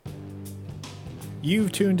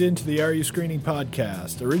You've tuned into the Are You Screening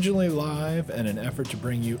podcast. Originally live and an effort to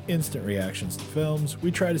bring you instant reactions to films,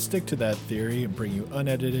 we try to stick to that theory and bring you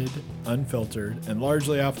unedited, unfiltered, and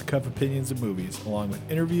largely off-the-cuff opinions of movies, along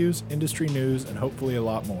with interviews, industry news, and hopefully a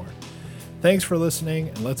lot more. Thanks for listening,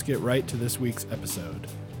 and let's get right to this week's episode.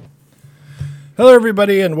 Hello,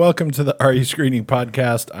 everybody, and welcome to the Are You Screening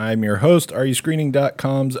podcast. I'm your host,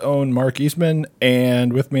 AreYouScreening.com's own Mark Eastman,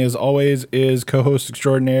 and with me, as always, is co-host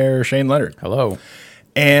extraordinaire Shane Leonard. Hello.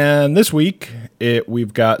 And this week, we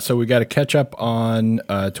got to catch up on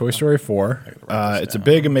Toy Story 4. It's a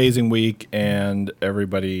big, amazing week, and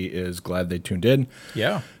everybody is glad they tuned in.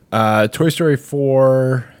 Yeah. Toy Story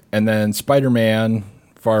 4, and then Spider-Man,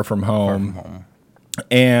 Far From Home.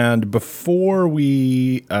 And before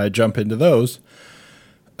we jump into those,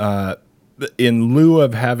 in lieu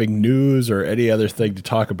of having news or any other thing to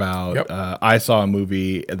talk about, I saw a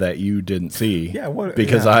movie that you didn't see. Yeah, what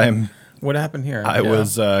happened here? I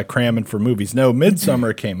was cramming for movies. No,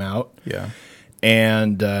 Midsommar came out. Yeah.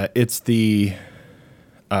 And it's the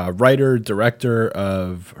writer, director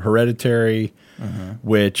of Hereditary,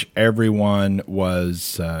 which everyone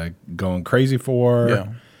was going crazy for. Yeah.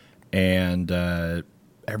 And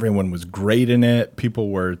everyone was great in it. People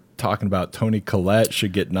were talking about Toni Collette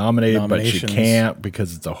should get nominated, but she can't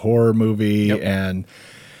because it's a horror movie. Yep. And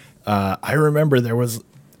I remember there was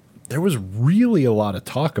really a lot of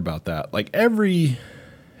talk about that. Like every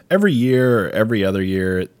year or every other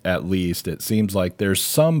year at least, it seems like there's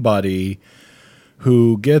somebody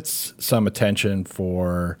who gets some attention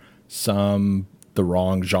for the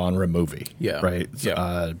wrong genre movie. Yeah. Right?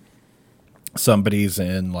 Yeah. Somebody's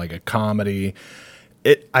in like a comedy.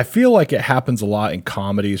 I feel like it happens a lot in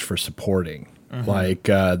comedies for supporting. Like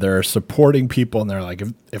they're supporting people, and they're like,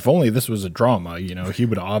 if only this was a drama, he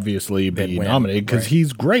would obviously be nominated because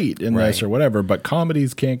he's great in this or whatever. But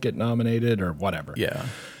comedies can't get nominated or whatever. Yeah.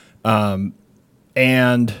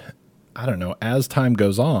 And I don't know. As time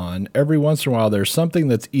goes on, every once in a while, there's something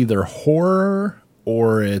that's either horror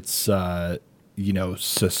or it's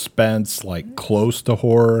suspense, like close to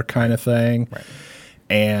horror kind of thing,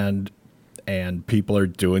 and people are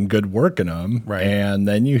doing good work in them. Right. And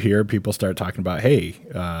then you hear people start talking about, hey,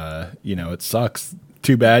 it sucks.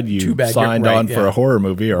 Too bad you signed on for a horror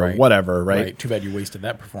movie or whatever, right? Too bad you wasted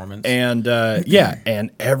that performance. And,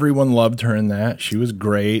 and everyone loved her in that. She was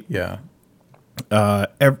great. Yeah.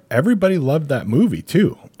 Everybody loved that movie,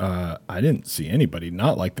 too. I didn't see anybody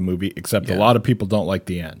not like the movie, except a lot of people don't like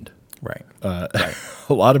the end. Right. A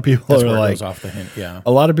lot of people That's are where like, it goes off the hint. Yeah. A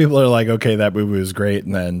lot of people are like, okay, that movie was great,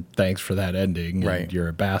 and then thanks for that ending. Right. And you're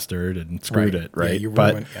a bastard and screwed it. Right. Yeah, you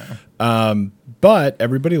ruined, But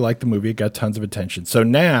everybody liked the movie. It got tons of attention. So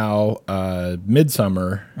now,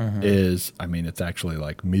 Midsommar is, it's actually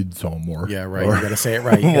like Midsommar. Yeah. Right. You got to say it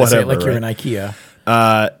right. You got to say it like you're in IKEA.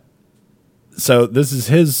 So this is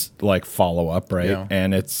his like follow up, right? Yeah.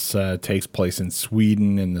 And it's takes place in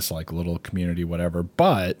Sweden in this like little community, whatever.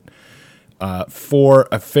 But for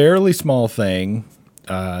a fairly small thing,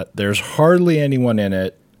 there's hardly anyone in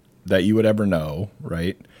it that you would ever know,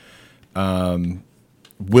 right?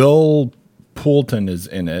 Will Poulton is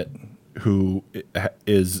in it, who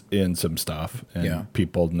is in some stuff, and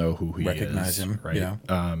people know who he Recognize is. him, right?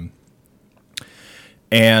 yeah.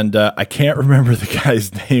 And I can't remember the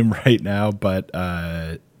guy's name right now, but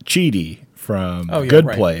Chidi from Good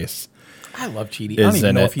Place. I love Chidi. I don't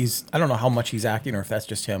even know I don't know how much he's acting or if that's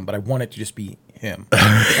just him, but I want it to just be him.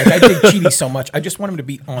 I dig Chidi so much. I just want him to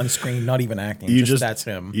be on screen, not even acting. That's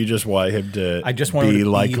him. You just want him to I just want him to be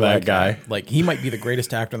like that guy. Like, he might be the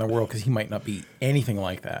greatest actor in the world because he might not be anything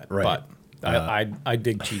like that. Right. But I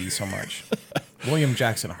dig Chidi so much. William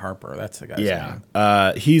Jackson Harper, that's the guy's name.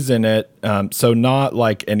 He's in it. So not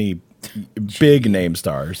like any big name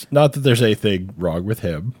stars. Not that there's anything wrong with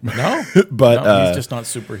him. No, but he's just not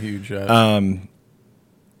super huge. And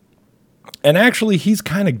actually, he's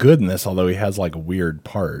kind of good in this, although he has like a weird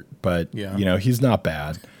part. But he's not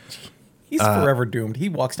bad. He's forever doomed. He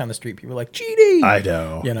walks down the street, people are like, Chidi! I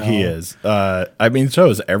know. He is. So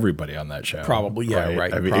is everybody on that show. Probably, yeah,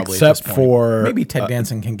 right. Probably except for... Maybe Ted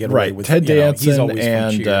Danson can get away with Ted Danson he's always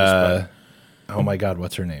and... Cheers, oh my God,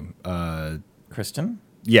 what's her name? Kristen?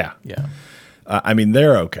 Yeah. Yeah.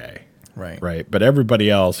 They're okay. Right. But everybody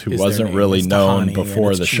else who wasn't really known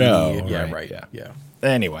before the show. Yeah, right. Yeah.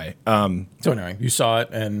 Anyway. So anyway, you saw it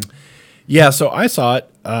and... Yeah, so I saw it,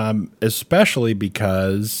 especially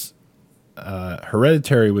because...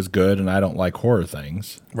 Hereditary was good, and I don't like horror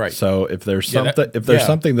things. Right. So if there's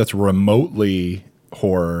something that's remotely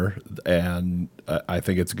horror, and I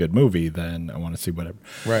think it's a good movie, then I want to see whatever.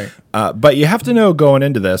 Right. But you have to know going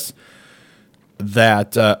into this,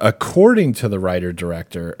 that according to the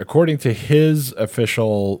writer-director, according to his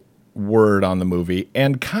official word on the movie,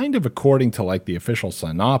 and kind of according to like the official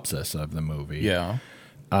synopsis of the movie,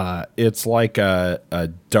 it's like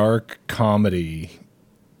a dark comedy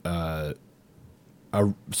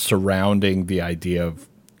surrounding the idea of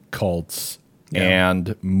cults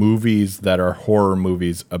and movies that are horror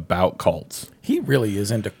movies about cults. He really is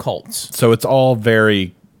into cults. So it's all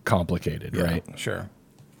very complicated, right? Sure.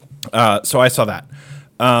 So I saw that.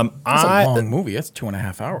 It's a long movie. It's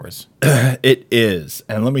 2.5 hours. It is.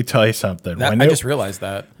 And let me tell you something. I just realized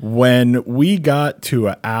that. When we got to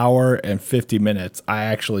 1 hour and 50 minutes, I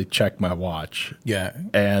actually checked my watch. Yeah.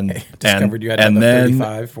 And discovered you had done the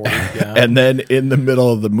 35, 40. Yeah. And then in the middle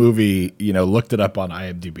of the movie, looked it up on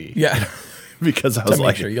IMDb. Yeah. Because I was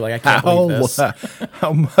like, sure. You're like, I can't believe this.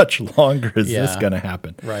 How much longer is this going to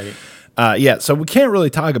happen? Right. So we can't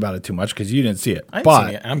really talk about it too much because you didn't see it. I haven't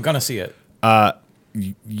seen it. I'm going to see it.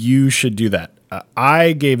 You should do that.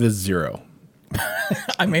 I gave this 0.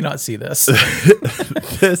 I may not see this.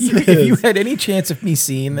 If you had any chance of me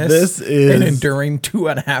seeing this and enduring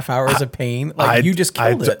 2.5 hours of pain, you just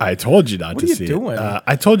killed it. I told you not to see it. What are you doing?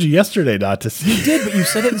 I told you yesterday not to see it. You did, but you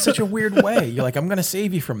said it in such a weird way. You're like, I'm going to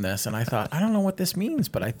save you from this. And I thought, I don't know what this means,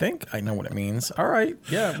 but I think I know what it means. All right.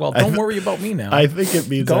 Yeah. Well, don't worry about me now. I think it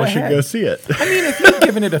means I should go see it. I mean, if you'd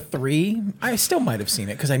given it a 3, I still might have seen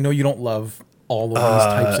it because I know you don't love all of these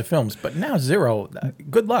types of films, but now 0.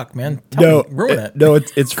 Good luck, man. Tell me, ruin it. No,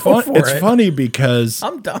 it's fun. It's funny because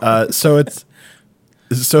I'm done. So it's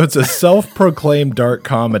a self-proclaimed dark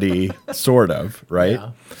comedy, sort of, right?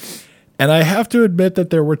 Yeah. And I have to admit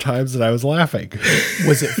that there were times that I was laughing.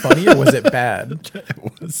 Was it funny or was it bad?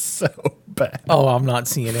 It was so bad. Oh, I'm not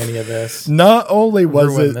seeing any of this. Not only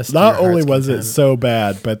was it so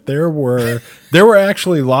bad, but there were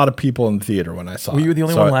actually a lot of people in the theater when I saw it. Were you the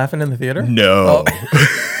only one laughing in the theater? No.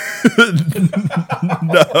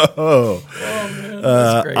 No. Oh, man,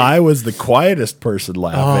 that's great. I was the quietest person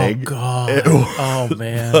laughing. Oh, God. Oh,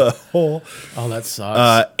 man. That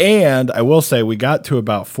sucks. And I will say we got to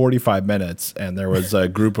about 45 minutes, and there was a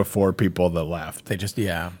group of 4 people that laughed. They just,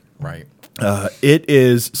 right. It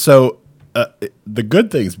is, so the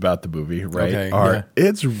good things about the movie, right,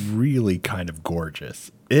 it's really kind of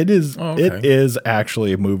gorgeous. It is. It is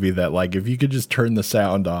actually a movie that, like, if you could just turn the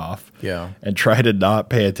sound off, and try to not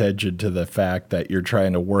pay attention to the fact that you're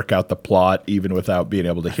trying to work out the plot, even without being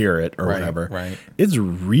able to hear it or whatever, it's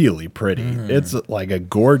really pretty. It's like a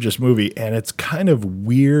gorgeous movie, and it's kind of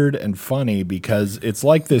weird and funny because it's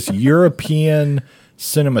like this European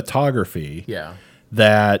cinematography,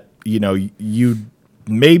 that you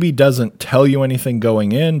maybe doesn't tell you anything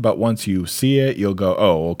going in, but once you see it, you'll go,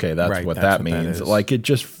 oh, okay, that's what that means. That like, it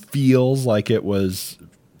just feels like it was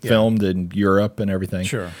filmed in Europe and everything.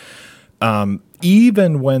 Sure.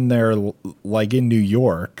 Even when they're like in New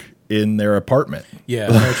York in their apartment. Yeah,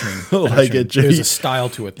 I know what you mean. Like there's a style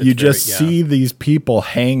to it. You just see these people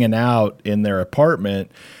hanging out in their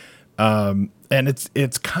apartment. And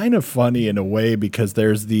it's kind of funny in a way because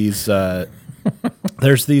there's these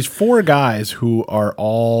there's these 4 guys who are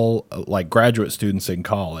all like graduate students in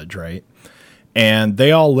college, right? And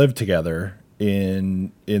they all live together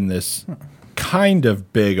in this kind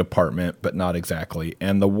of big apartment, but not exactly.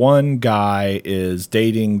 And the one guy is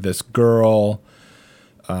dating this girl.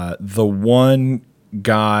 The one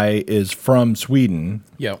guy is from Sweden.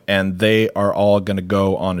 Yep. And they are all going to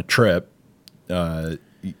go on a trip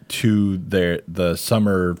to the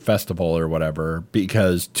summer festival or whatever,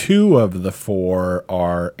 because 2 of the 4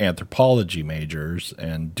 are anthropology majors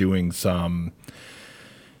and doing some,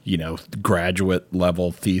 graduate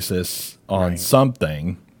level thesis on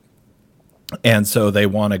something. And so they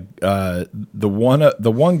want to, the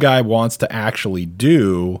one guy wants to actually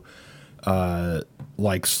do,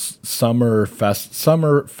 like summer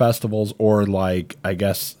festivals, or like, I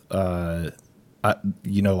guess,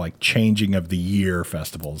 like changing of the year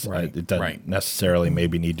festivals. Right. It doesn't necessarily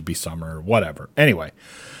maybe need to be summer or whatever. Anyway.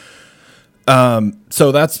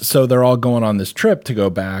 So they're all going on this trip to go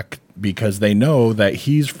back because they know that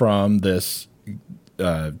he's from this,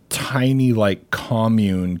 tiny, like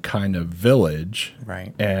commune kind of village.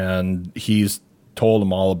 Right. And he's told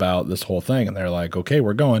them all about this whole thing, and they're like, okay,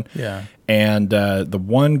 we're going. Yeah. And, the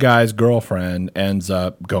one guy's girlfriend ends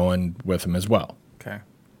up going with him as well. Okay.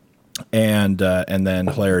 And then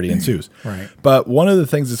hilarity ensues. Right. But one of the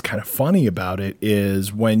things that's kind of funny about it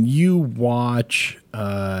is when you watch,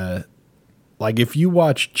 like if you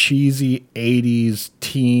watch cheesy 80s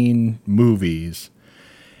teen movies,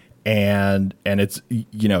 and it's,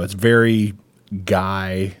 it's very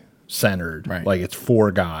guy centered. Right. Like it's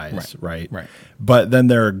 4 guys, right? Right. But then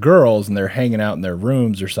there are girls and they're hanging out in their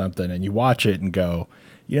rooms or something, and you watch it and go,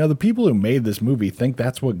 the people who made this movie think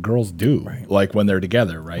that's what girls do, like when they're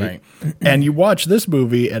together, right? And you watch this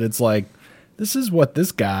movie and it's like, this is what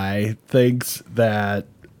this guy thinks that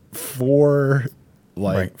 4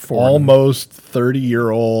 almost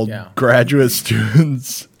 30-year-old graduate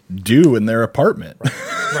students do in their apartment.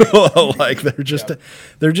 Like they're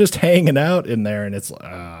just hanging out in there, and it's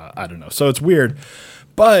I don't know. So it's weird,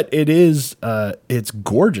 but it is it's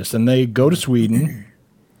gorgeous. And they go to Sweden,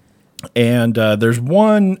 and there's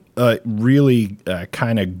one really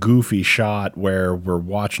kind of goofy shot where we're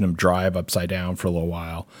watching them drive upside down for a little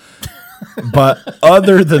while. But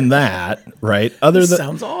other than that, right?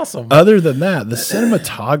 Sounds awesome. Other than that, the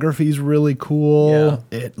cinematography is really cool.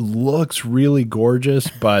 Yeah. It looks really gorgeous,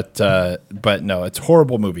 but no, it's a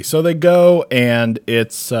horrible movie. So they go, and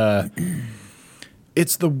it's the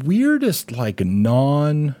weirdest like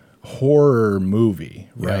non-horror movie,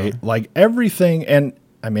 right? Like everything, and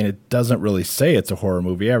I mean, it doesn't really say it's a horror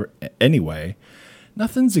movie anyway.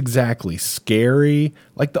 Nothing's exactly scary.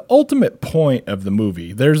 Like the ultimate point of the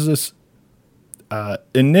movie, there's this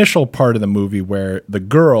initial part of the movie where the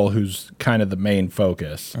girl, who's kind of the main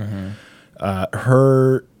focus,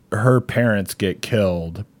 her parents get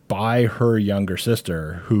killed by her younger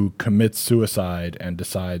sister, who commits suicide and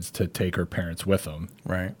decides to take her parents with them.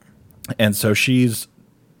 Right. And so she's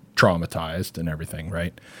traumatized and everything,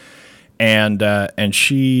 right? And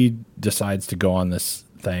she decides to go on this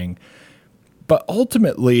thing. But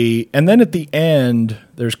ultimately, and then at the end,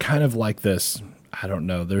 there's kind of like this, I don't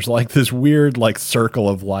know, there's like this weird like circle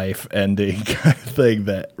of life ending kind of thing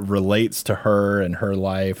that relates to her and her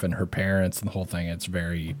life and her parents and the whole thing. It's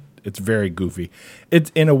very goofy.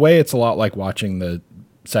 It's in a way, it's a lot like watching the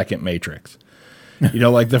second Matrix.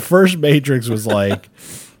 Like the first Matrix was like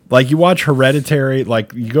you watch Hereditary,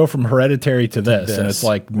 like you go from Hereditary to this. And it's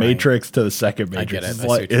like Matrix to the second Matrix.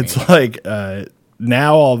 It's like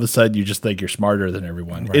now all of a sudden you just think you're smarter than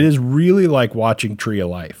everyone. Right. It is really like watching Tree of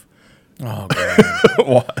Life. Oh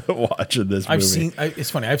god! Watching this movie.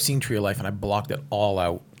 It's funny. I've seen Tree of Life and I blocked it all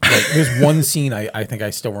out. Like, there's one scene I think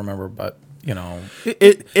I still remember, but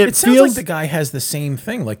it sounds like the guy has the same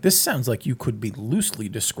thing. Like this sounds like you could be loosely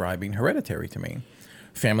describing Hereditary to me.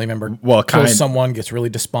 Family member kills someone, gets really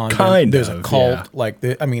despondent. There's a cult. Yeah.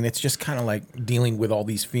 It's just kind of like dealing with all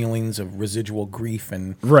these feelings of residual grief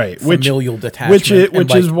and familial detachment.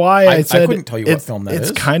 Which is why I said I couldn't tell you what film that is.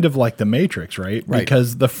 It's kind of like The Matrix, right?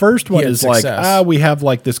 Because the first one is like, we have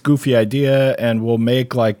like this goofy idea and we'll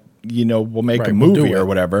make like, we'll make a movie or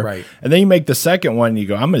whatever. Right. And then you make the second one and you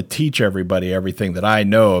go, I'm going to teach everybody everything that I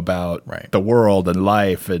know about the world and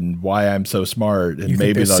life and why I'm so smart. And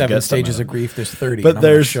maybe they'll 7 get stages of grief. There's 30. But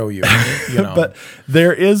there's show you. But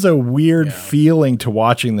there is a weird feeling to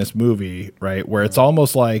watching this movie, right? Where it's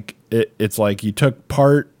almost like it's like you took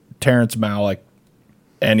part Terrence Malick,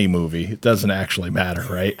 any movie. It doesn't actually matter,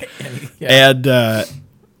 right? And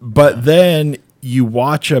but then you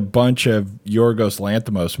watch a bunch of Yorgos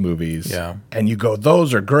Lanthimos movies and you go,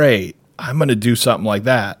 those are great. I'm going to do something like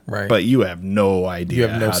that. Right. But you have no idea. You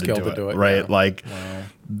have no skill to do it. Right. Yeah. Like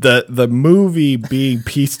the movie being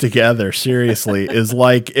pieced together, seriously, is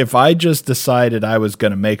like if I just decided I was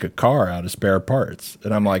going to make a car out of spare parts.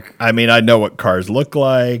 And I'm like, I know what cars look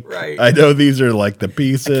like. Right. I know these are like the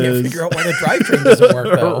pieces. I can't figure out why the drivetrain doesn't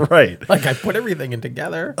work though. Right. Like I put everything in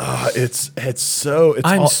together. It's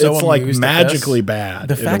like magically bad.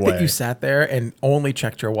 The fact that you sat there and only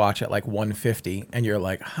checked your watch at like 1:50 and you're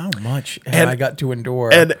like, how much have I got to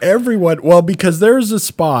endure? And everyone, because there's a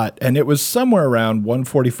spot and it was somewhere around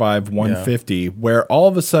 1:45, 1:50, where all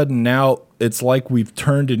of a sudden now it's like we've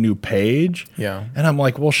turned a new page. Yeah. And I'm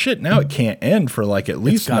like, well, shit, now it can't end for like at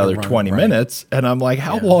least another 20 minutes. And I'm like,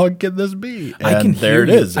 how long can this be? And I can there it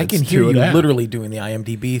is. I can hear you literally doing the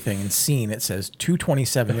IMDb thing and seeing it says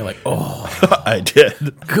 2:27. You're like, oh. I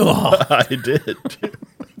did. God. I did.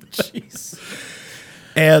 Jeez.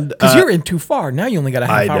 And because you're in too far now, you only got a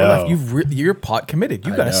half hour left. You're pot committed.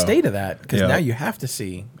 You got to stay to that because now you have to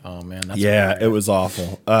see. Oh man, that's it was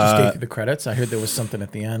awful. Just gave you the credits. I heard there was something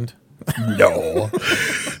at the end. No,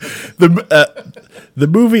 the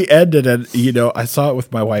movie ended, and I saw it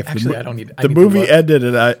with my wife. Actually, I don't need. The movie ended,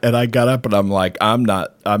 and I got up, and I'm like, I'm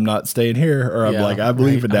not staying here, or I'm like, I'm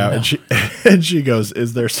leaving now. And she goes,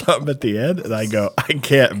 "Is there something at the end?" And I go, "I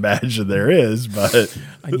can't imagine there is, but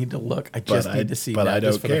I need to look. I need to see, but that I don't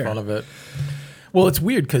just for care." the fun of it. Well, it's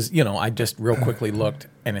weird because I just real quickly looked.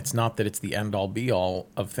 and it's not that it's the end-all be-all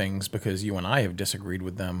of things, because you and I have disagreed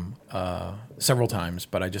with them several times,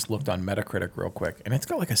 but I just looked on Metacritic real quick, and it's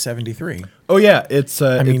got like a 73. Oh, yeah. It's.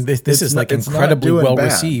 I mean, this is like incredibly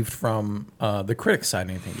well-received from the critics side.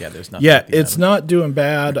 Anything? Yeah, there's nothing. Yeah, it's not doing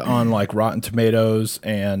bad on like Rotten Tomatoes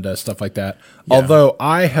and stuff like that. Yeah. Although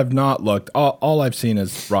I have not looked. All I've seen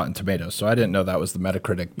is Rotten Tomatoes, so I didn't know that was the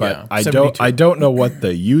Metacritic. But yeah, I don't know what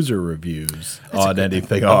the user reviews on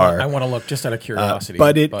anything are. I want to look just out of curiosity.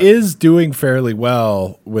 But it is doing fairly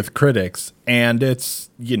well with critics, and it's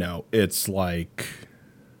like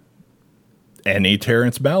any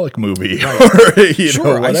Terrence Malick movie. Right. Or,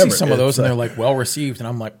 sure, I see some of those, and they're like well received, and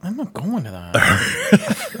I'm like, I'm not going to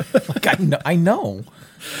that. Like I know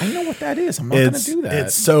what that is. I'm not going to do that.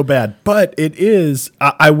 It's so bad, but it is.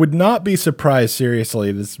 I would not be surprised.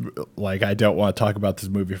 Seriously, this I don't want to talk about this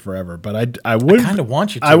movie forever, but I would kind of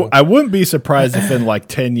want you to. I wouldn't be surprised if in like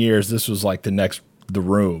 10 years this was like The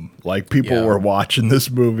Room. Like people were watching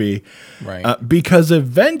this movie, right? Because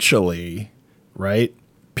eventually, right,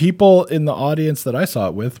 people in the audience that I saw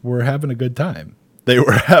it with were having a good time. They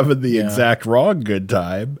were having the exact wrong good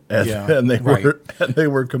time, and they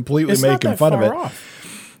were completely making fun of it.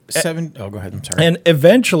 Go ahead. I'm sorry. And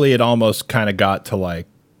eventually, it almost kind of got to like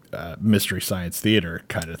Mystery Science Theater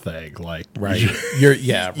kind of thing. Like, right?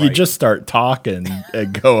 You just start talking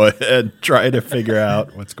and go and try to figure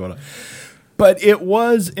out what's going on. But it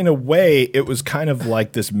was, in a way, it was kind of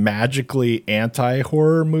like this magically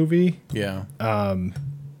anti-horror movie. Yeah.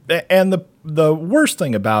 And the worst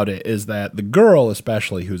thing about it is that the girl,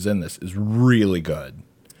 especially who's in this, is really good.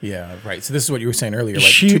 Yeah, right. So this is what you were saying earlier. Like,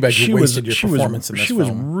 too bad you wasted your performance in this film.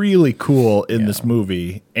 She was really cool in this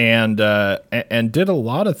movie, and did a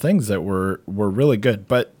lot of things that were really good.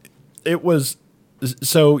 But it was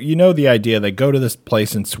so the idea. They go to this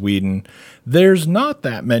place in Sweden. There's not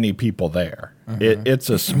that many people there. Mm-hmm. It's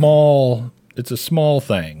a small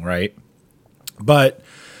thing, right? But.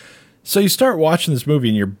 So you start watching this movie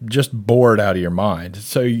and you're just bored out of your mind.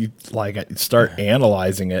 So you start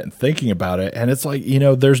analyzing it and thinking about it, and it's like,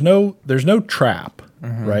 there's no trap,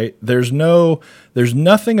 right? There's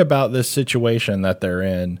nothing about this situation that they're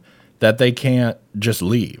in that they can't just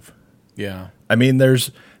leave. Yeah. I mean,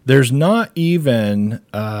 there's not even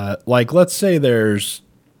let's say there's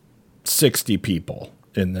 60 people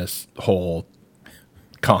in this whole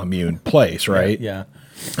commune place, right? Yeah.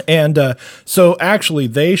 And so actually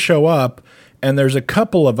they show up, and there's a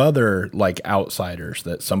couple of other like outsiders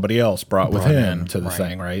that somebody else brought with him to the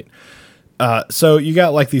thing, right? So you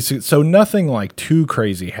got like these, so nothing like too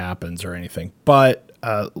crazy happens or anything, but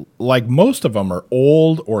like most of them are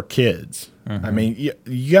old or kids. Mm-hmm. I mean,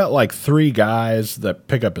 you got like 3 guys that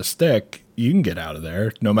pick up a stick. You can get out of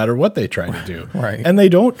there no matter what they try to do. Right. And they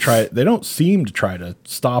don't seem to try to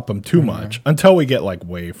stop them too much until we get like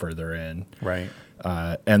way further in. Right.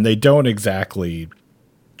 And they don't exactly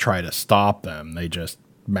try to stop them. They just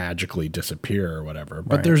magically disappear or whatever.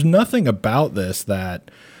 But there's nothing about this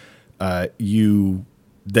that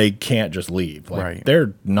they can't just leave. Like,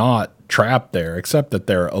 they're not trapped there, except that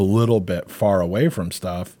they're a little bit far away from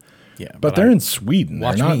stuff. Yeah, but they're in Sweden.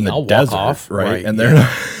 They're not in the desert, right? And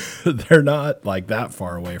they're not like that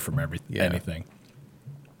far away from anything.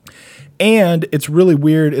 And it's really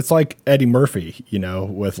weird. It's like Eddie Murphy,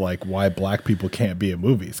 with like why black people can't be in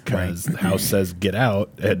movies, because the house says get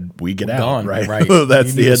out and we get out, right?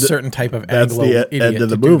 That's the end. Certain type of that's the end of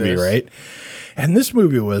the movie, right? And this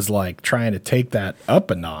movie was like trying to take that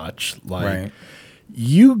up a notch. Like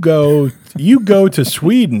you go to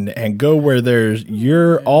Sweden and go where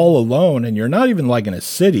you're all alone, and you're not even like in a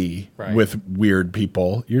city with weird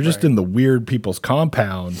people. You're just in the weird people's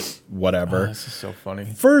compound, whatever. Oh, this is so funny.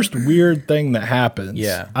 First weird thing that happens,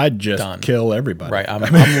 I'd just kill everybody. Right, I'm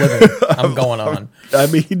living. I'm going on. I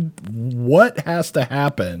mean, what has to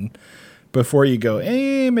happen before you go,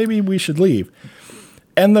 maybe we should leave?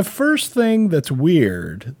 And the first thing that's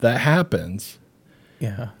weird that happens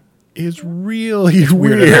is really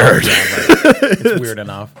weird. It's weird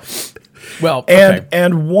enough. Well,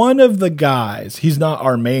 and one of the guys, he's not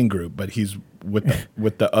our main group, but he's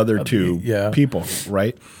with the other 2 people,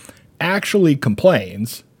 right? Actually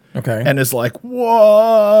complains. Okay. And is like,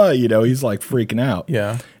 whoa, he's like freaking out.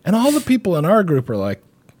 Yeah. And all the people in our group are like,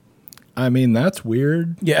 I mean, that's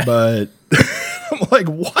weird. Yeah. But I'm like,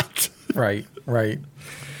 what? Right.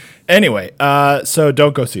 Anyway, so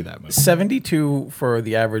don't go see that movie. 72 for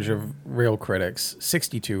the average of real critics,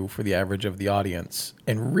 62 for the average of the audience.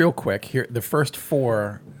 And real quick, here the first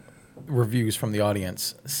 4 reviews from the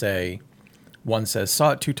audience say, one says,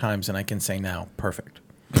 saw it 2 times and I can say now, perfect.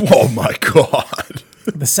 Oh my God.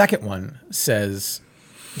 The second one says,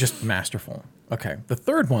 just masterful. Okay. The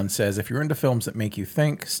third one says, if you're into films that make you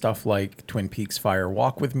think, stuff like Twin Peaks Fire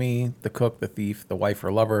Walk with Me, The Cook, The Thief, The Wife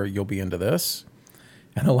or Lover, you'll be into this.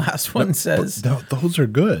 And the last one says, those are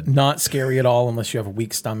good. Not scary at all unless you have a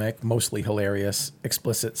weak stomach, mostly hilarious,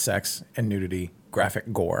 explicit sex and nudity,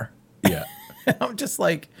 graphic gore. Yeah. I'm just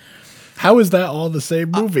like, how is that all the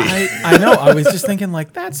same movie? I know. I was just thinking,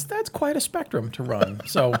 like, that's quite a spectrum to run.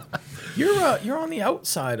 So you're on the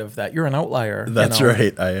outside of that. You're an outlier. That's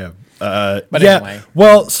right. I am. But anyway.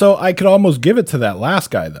 Well, so I could almost give it to that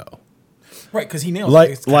last guy though. Right, because he nails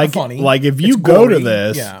it. It's kind of funny. Like if you go to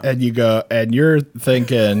this and you go and you're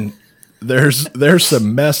thinking there's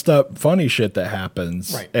some messed up funny shit that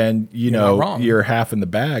happens, right. And you're half in the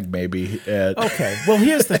bag maybe. Okay, well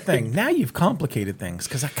here's the thing. Now you've complicated things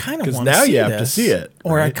because I kind of want to see this. Now you have to see it,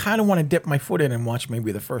 or right? I kind of want to dip my foot in and watch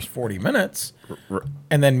maybe the first 40 minutes,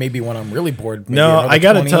 and then maybe when I'm really bored. Maybe I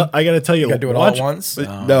gotta tell you, gotta do it all at once.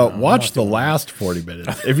 Watch the last 40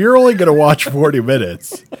 minutes. If you're only gonna watch 40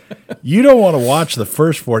 minutes, you don't want to watch the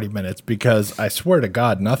first 40 minutes because I swear to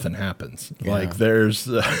God, nothing happens. Yeah. Like there's,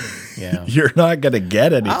 you're not gonna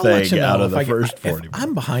get anything out of the first 40 minutes.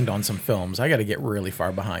 I'm behind on some films. I got to get really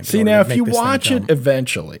far behind. See, now if you watch it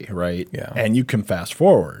eventually, right? Yeah. And you can fast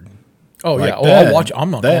forward. Oh, like I'll watch.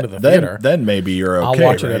 I'm not going to the theater. Then maybe you're okay.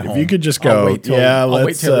 I'll watch it at home. If you could just go, I'll wait till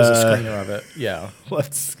there's a screener of it. Yeah.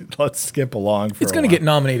 Let's skip along. It's going to get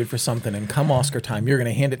nominated for something, and come Oscar time, you're going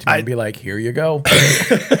to hand it to me and be like, "Here you go.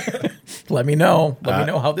 Let me know. Let me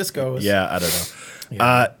know how this goes." Yeah, I don't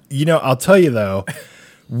know. Yeah. I'll tell you though.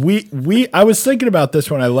 I was thinking about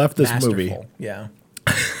this when I left this movie. Yeah.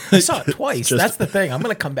 I saw it twice. That's the thing. I'm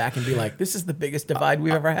going to come back and be like, this is the biggest divide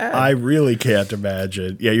we've ever had. I really can't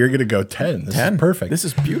imagine. Yeah, you're going to go 10. This is perfect. This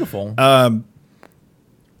is beautiful. I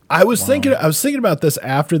was thinking about this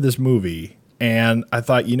after this movie, and I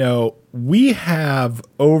thought, we have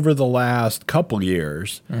over the last couple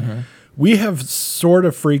years, we have sort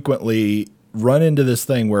of frequently run into this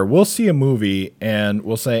thing where we'll see a movie and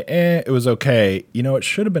we'll say, it was okay. It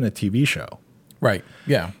should have been a TV show. Right.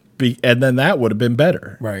 Yeah. And then that would have been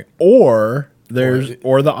better. Right. Or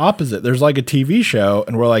the opposite. There's like a TV show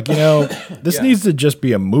and we're like, this needs to just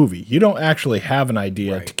be a movie. You don't actually have an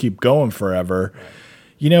idea to keep going forever.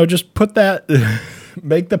 Right. Just put that,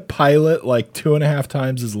 make the pilot like 2.5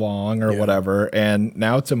 times as long or whatever. And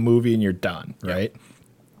now it's a movie and you're done. Right.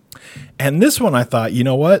 And this one I thought, you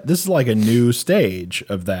know what? This is like a new stage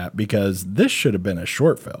of that because this should have been a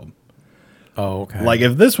short film. Oh, okay. Like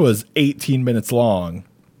if this was 18 minutes long,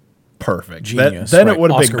 perfect. Genius, then it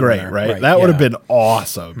would have been great, winner, right? That would have been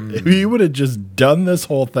awesome. If you would have just done this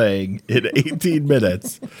whole thing in 18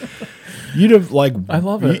 minutes, you'd have I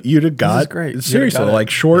love it. You'd have got great. Seriously, like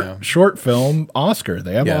short film Oscar.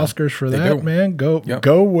 They have Oscars for that, man.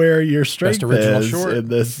 Go where your strength is short in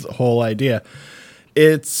this whole idea.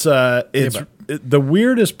 It's the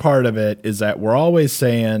weirdest part of it is that we're always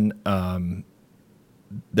saying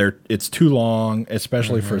it's too long,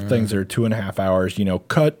 especially for things that are 2.5 hours.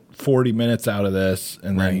 Cut 40 minutes out of this,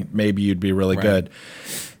 and then maybe you'd be really good.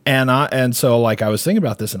 And so like I was thinking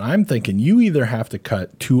about this, and I'm thinking you either have to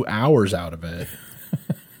cut 2 hours out of it,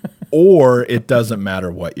 or it doesn't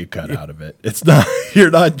matter what you cut out of it. It's not you're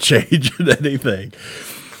not changing anything.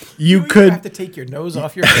 You could have to take your nose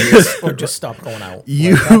off your face or just stop going out.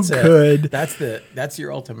 That's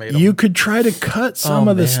your ultimatum. You could try to cut some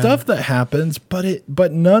of the stuff that happens,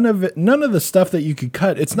 but none of the stuff that you could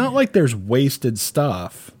cut. It's not like there's wasted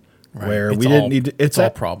stuff where we didn't need to. It's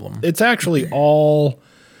all problem. It's actually all.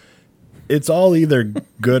 It's all either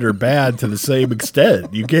good or bad to the same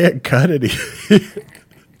extent. You can't cut anything.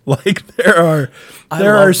 Like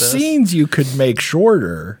there are scenes you could make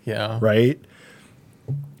shorter. Yeah. Right.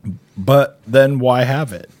 But then why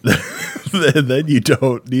have it? Then you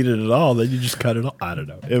don't need it at all. Then you just cut it off. I don't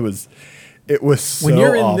know. It was so when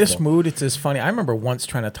you're in awful. this mood, it's as funny. I remember once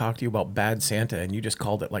trying to talk to you about Bad Santa, and you just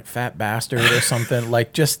called it like Fat Bastard or something.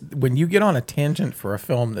 Like just when you get on a tangent for a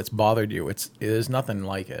film that's bothered you, it is nothing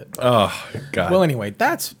like it. Oh God. Well, anyway,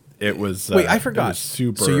 it was. Wait, I forgot. It was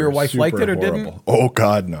super. So your wife liked it or horrible. didn't? Oh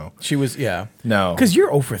God, no. She was, no. Because you're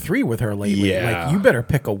 0 for 3 with her lately. Yeah. Like you better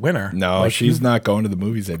pick a winner. No, she's not going to the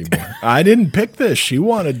movies anymore. I didn't pick this. She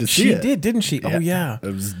wanted to see it. She did, didn't she? Yeah. Oh yeah.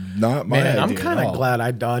 It was not my idea. I'm kind of glad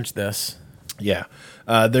I dodged this. Yeah.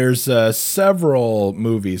 There's several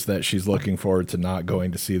movies that she's looking forward to not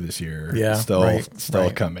going to see this year. Yeah,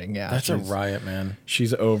 still coming. Yeah, that's a riot, man.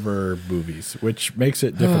 She's over movies, which makes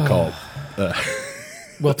it difficult.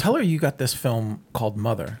 Well, tell her you got this film called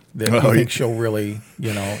Mother that you think she'll really,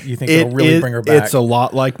 you think it'll really bring her back. It's a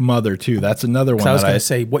lot like Mother, too. That's another one. I was going to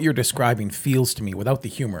say, what you're describing feels to me without the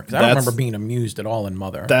humor. Because I don't remember being amused at all in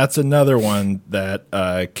Mother. That's another one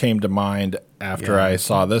that came to mind after I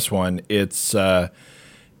saw this one. It's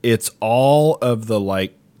all of the,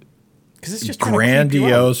 like, it's just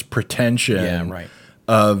grandiose pretension. Right.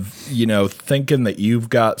 Of thinking that you've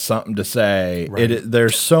got something to say. Right.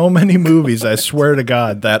 There's so many movies, I swear to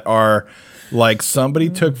God, that are like somebody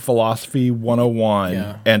took Philosophy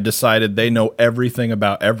 101 and decided they know everything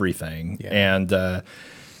about everything. And I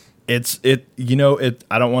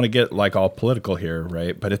don't want to get like all political here,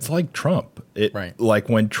 right? But it's like Trump. Like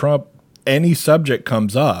when Trump, any subject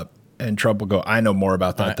comes up, and Trump will go, "I know more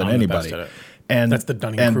about that than anybody." And that's the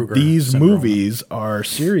Dunning-Kruger these syndrome. Movies are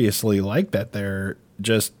seriously like that. They're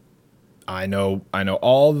just, I know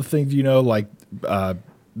all the things, like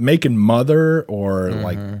making Mother or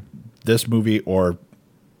like this movie or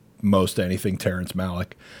most anything Terrence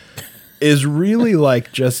Malick is really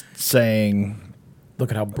like just saying, look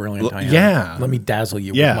at how brilliant I am. Yeah. Let me dazzle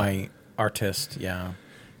you with my artist. Yeah.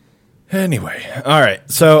 Anyway. All right.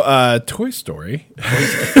 So Toy Story.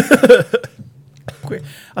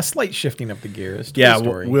 A slight shifting of the gears. Toy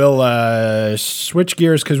Story. We'll switch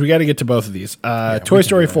gears because we got to get to both of these. Toy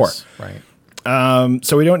Story 4. Right.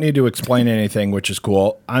 So we don't need to explain anything, which is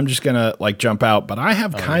cool. I'm just going to like jump out, but I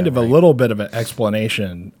have a little bit of an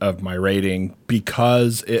explanation of my rating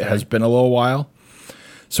because it has been a little while.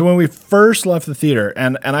 So when we first left the theater,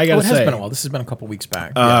 and I got to say, it has been a while. This has been a couple weeks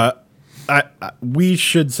back. We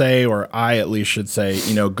should say, or I at least should say,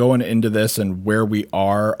 going into this and where we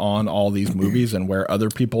are on all these movies and where other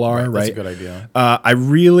people are, right? That's a good idea. I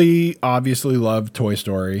really obviously love Toy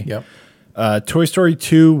Story. Yep. Toy Story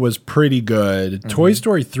 2 was pretty good. Toy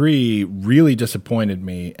Story 3 really disappointed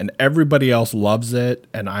me, and everybody else loves it,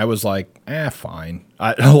 and I was like, fine.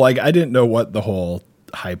 I didn't know what the whole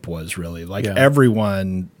hype was really.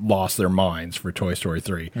 Everyone lost their minds for Toy Story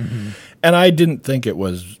 3. And I didn't think it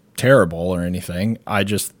was terrible or anything. I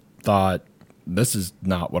just thought this is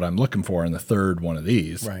not what I'm looking for in the third one of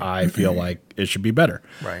these. Right. I feel like it should be better.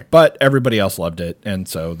 Right. But everybody else loved it, and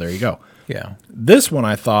so there you go. Yeah. This one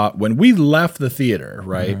I thought when we left the theater,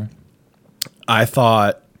 right? I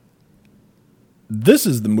thought this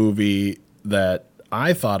is the movie that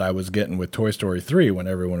I thought I was getting with Toy Story 3 when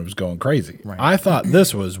everyone was going crazy. Right. I thought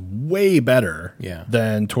this was way better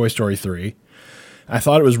than Toy Story 3. I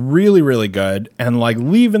thought it was really, really good. And like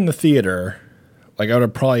leaving the theater, like I would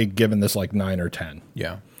have probably given this like 9 or 10.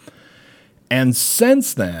 Yeah. And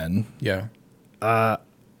since then, I'm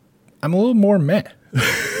a little more meh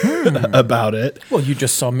about it. Well, you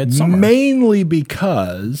just saw Midsommar. Mainly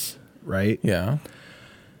because, right? Yeah.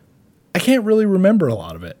 I can't really remember a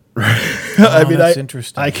lot of it. That's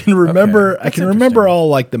interesting. I can remember all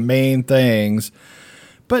like the main things,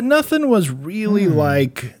 but nothing was really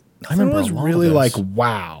like nothing was really like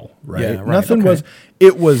wow, right? Yeah, right. Nothing was.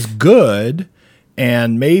 It was good,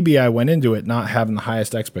 and maybe I went into it not having the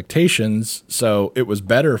highest expectations, so it was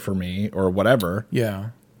better for me or whatever. Yeah,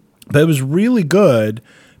 but it was really good.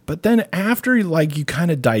 But then after like you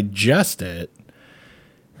kind of digest it.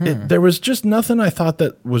 There was just nothing I thought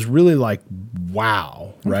that was really like,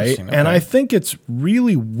 wow, right? Okay. And I think it's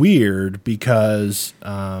really weird because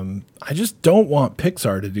I just don't want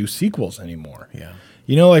Pixar to do sequels anymore. Yeah.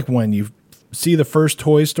 Like when you see the first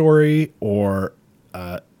Toy Story or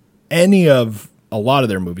any of a lot of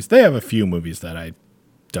their movies, they have a few movies that I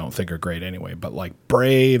don't think are great anyway, but like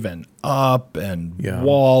Brave and Up and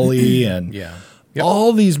WALL-E and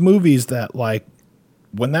all these movies that like,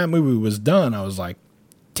 when that movie was done, I was like,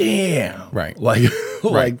 damn, right?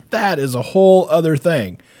 Like that is a whole other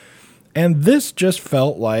thing. And this just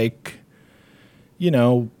felt like,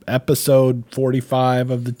 episode 45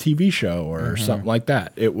 of the TV show or something like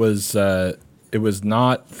that. It was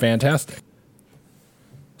not fantastic.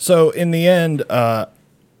 So in the end,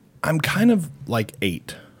 I'm kind of like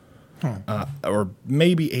 8, or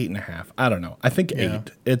maybe 8.5. I don't know. I think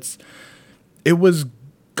 8. It was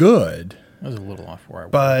good. It was a little off where I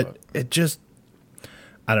was, but it just.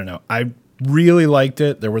 I don't know. I really liked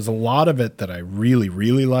it. There was a lot of it that I really,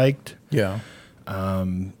 really liked. Yeah.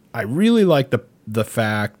 I really liked the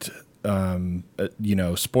fact,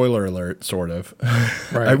 spoiler alert, sort of.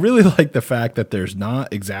 Right. I really like the fact that there's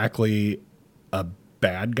not exactly a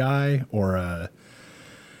bad guy or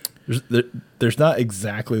there's not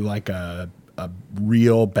exactly like a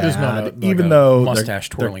real bad, even though mustache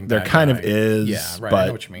twirling. There kind of is. Yeah, right. But I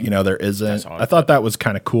know what you mean. There isn't. I thought that was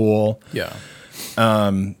kind of cool. Yeah.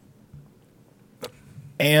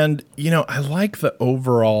 And, I like the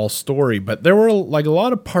overall story, but there were like a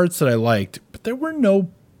lot of parts that I liked, but there were no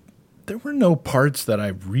parts that I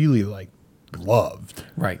really loved.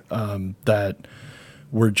 Right. That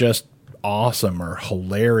were just awesome or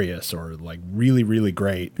hilarious or like really, really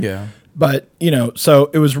great. Yeah. But,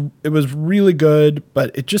 so it was really good,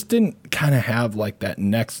 but it just didn't kind of have like that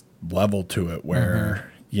next level to it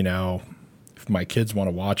where, if my kids want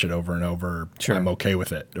to watch it over and over, sure. I'm okay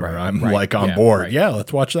with it, or right. I'm right. like on yeah, board. right. Yeah,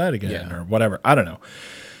 let's watch that again Yeah. or whatever. I don't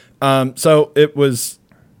know. So it was,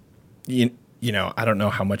 I don't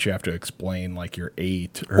know how much you have to explain like you're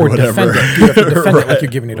 8 or whatever. Defend it. You have to defend it like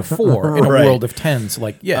you're giving it a 4 in a Right. world of 10s.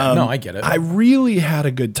 Like, no, I get it. I really had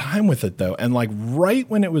a good time with it though. And like right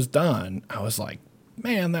when it was done, I was like,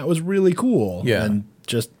 man, that was really cool. Yeah. And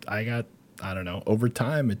just, I don't know, over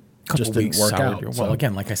time, it just Couple didn't work out. Well, So-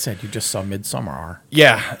 again, like I said, you just saw Midsommar.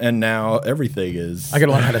 Yeah. And now everything is. I got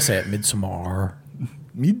to learn how to say it. Midsommar.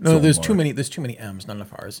 No, there's too many M's, none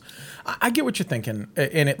of ours. I get what you're thinking,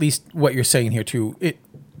 and at least what you're saying here too.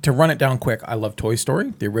 To run it down quick, I love Toy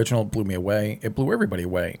Story. The original blew me away. It blew everybody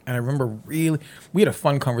away. And I remember we had a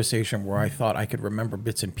fun conversation where I thought I could remember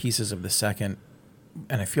bits and pieces of the second,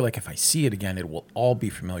 and I feel like if I see it again, it will all be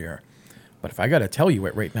familiar. But if I got to tell you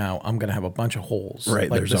it right now, I'm going to have a bunch of holes. Right,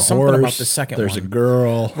 Like, there's a something horse, about the second there's one. a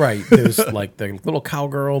girl. Right, there's like the little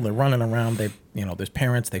cowgirl, they're running around, there's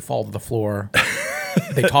parents, they fall to the floor.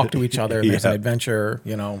 They talk to each other. There's an adventure.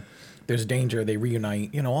 There's danger. They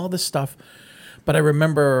reunite. All this stuff. But I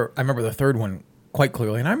remember the third one quite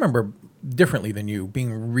clearly, and I remember differently than you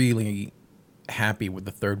being really happy with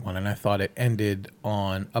the third one, and I thought it ended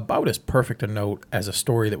on about as perfect a note as a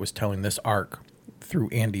story that was telling this arc through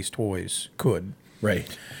Andy's toys could. Right.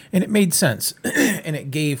 And it made sense, and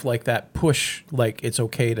it gave like that push, like it's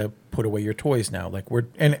okay to put away your toys now. Like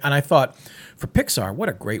and I thought for Pixar, what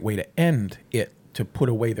a great way to end it. To put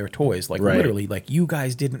away their toys. Like right. literally, like you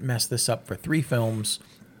guys didn't mess this up for 3 films,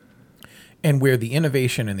 and where the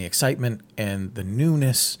innovation and the excitement and the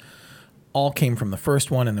newness all came from the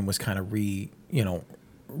first one and then was kind of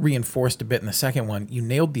reinforced a bit in the second one, you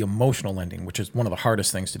nailed the emotional ending, which is one of the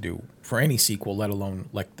hardest things to do for any sequel, let alone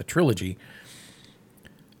like the trilogy.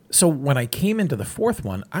 So when I came into the fourth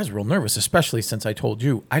one, I was real nervous, especially since I told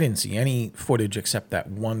you I didn't see any footage except that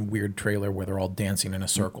one weird trailer where they're all dancing in a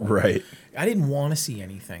circle. Right. I didn't want to see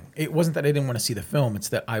anything. It wasn't that I didn't want to see the film. It's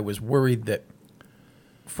that I was worried that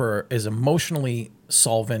for as emotionally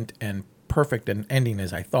solvent and perfect an ending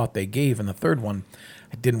as I thought they gave in the third one,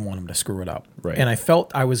 I didn't want them to screw it up. Right. And I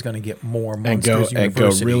felt I was going to get more Monsters University. And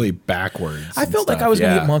go really backwards. I felt like I was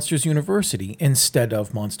going to get Monsters University instead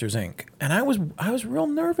of Monsters Inc. And I was real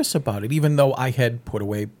nervous about it, even though I had put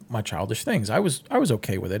away my childish things. I was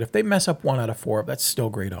okay with it. If they mess up 1 out of 4, that's still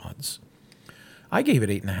great odds. I gave it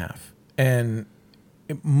 8.5. And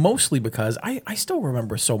mostly because I still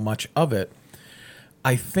remember so much of it.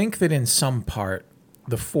 I think that in some part,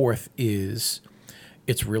 the fourth is...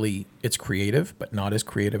 It's creative, but not as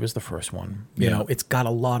creative as the first one. You know, it's got a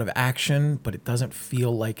lot of action, but it doesn't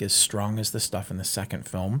feel like as strong as the stuff in the second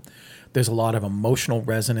film. There's a lot of emotional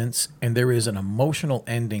resonance, and there is an emotional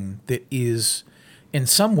ending that is, in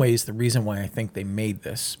some ways, the reason why I think they made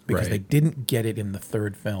this, because they didn't get it in the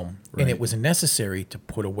third film, and it was necessary to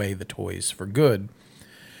put away the toys for good.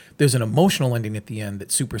 There's an emotional ending at the end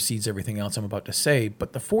that supersedes everything else I'm about to say,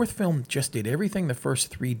 but the fourth film just did everything the first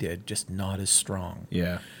 3 did, just not as strong.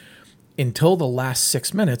 Yeah. Until the last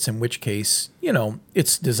 6 minutes, in which case,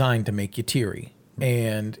 it's designed to make you teary.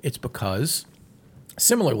 And it's because,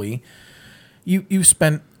 similarly, you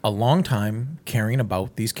spent a long time caring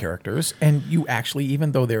about these characters, and you actually,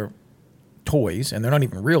 even though they're toys, and they're not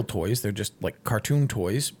even real toys, they're just like cartoon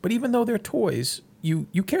toys, but even though they're toys, you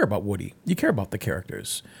care about Woody. You care about the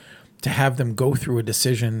characters. To have them go through a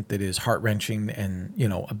decision that is heart-wrenching and,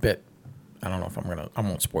 a bit, I don't know if I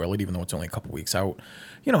won't spoil it, even though it's only a couple weeks out.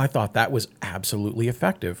 I thought that was absolutely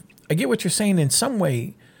effective. I get what you're saying. In some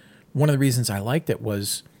way, one of the reasons I liked it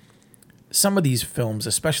was some of these films,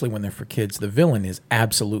 especially when they're for kids, the villain is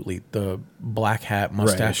absolutely the black hat,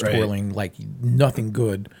 mustache twirling, like nothing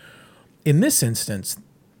good. In this instance,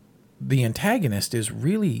 the antagonist is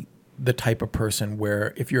really the type of person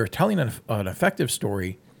where if you're telling an effective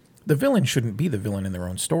story, the villain shouldn't be the villain in their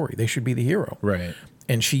own story. They should be the hero. Right.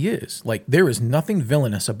 And she is. Like, there is nothing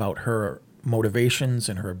villainous about her motivations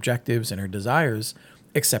and her objectives and her desires,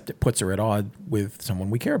 except it puts her at odds with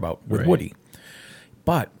someone we care about, with Woody.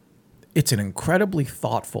 But it's an incredibly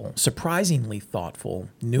thoughtful, surprisingly thoughtful,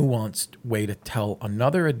 nuanced way to tell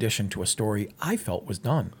another addition to a story I felt was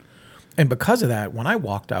done. And because of that, when I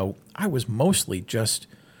walked out, I was mostly just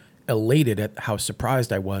elated at how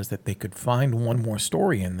surprised I was that they could find one more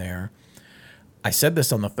story in there. I said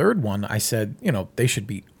this on the third one. I said, they should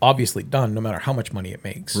be obviously done no matter how much money it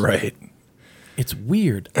makes. Right. It's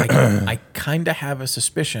weird. I kind of have a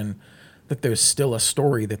suspicion that there's still a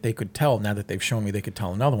story that they could tell now that they've shown me they could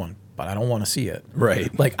tell another one, but I don't want to see it.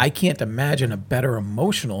 Right. Like, I can't imagine a better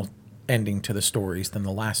emotional ending to the stories than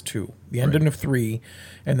the last two. The ending of 3,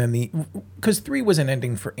 and then because 3 was an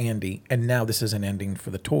ending for Andy, and now this is an ending for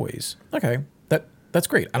the toys. Okay, that's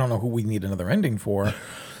great. I don't know who we need another ending for.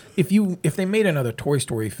 If they made another Toy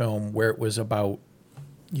Story film where it was about,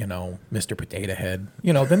 Mr. Potato Head,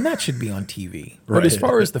 then that should be on TV. Right. But as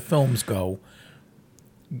far as the films go,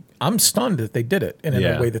 I'm stunned that they did it in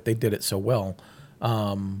a way that they did it so well.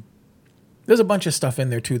 There's a bunch of stuff in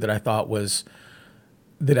there too that I thought was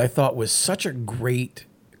such a great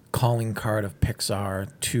calling card of Pixar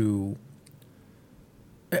to.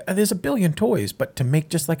 There's a billion toys, but to make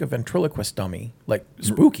just like a ventriloquist dummy, like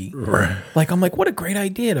Spooky, right. Like I'm like, what a great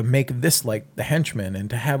idea to make this like the henchman and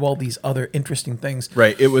to have all these other interesting things.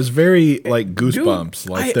 Right. It was very like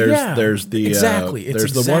Goosebumps. Dude, there's the exactly.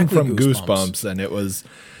 There's the one from Goosebumps, and it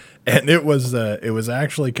was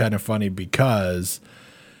actually kind of funny because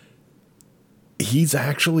he's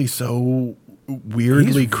actually so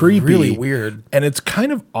weirdly creepy, really weird, and it's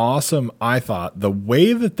kind of awesome. I thought the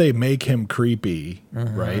way that they make him creepy,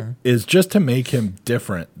 right, is just to make him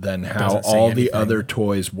different than how all the other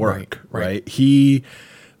toys work. Right. He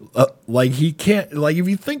can't, like, if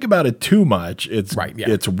you think about it too much, it's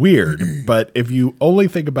weird. But if you only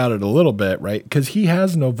think about it a little bit, right, because he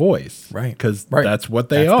has no voice, right, because that's what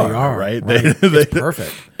they are, right? It's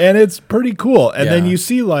perfect, and it's pretty cool. And then you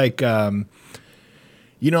see like.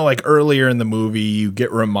 Like earlier in the movie, you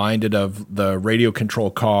get reminded of the radio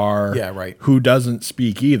control car. Yeah, right. Who doesn't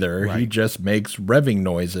speak either. Right. He just makes revving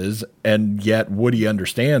noises, and yet Woody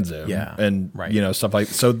understands him. Yeah. And, stuff like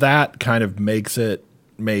so that kind of makes it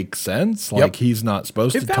make sense. Like he's not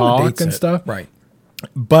supposed to talk and stuff. Right.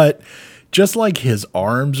 But just like his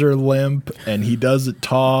arms are limp and he doesn't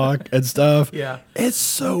talk and stuff. Yeah. It's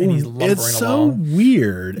so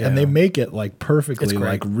weird. Yeah. And they make it like perfectly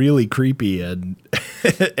like really creepy and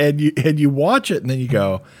and you watch it and then you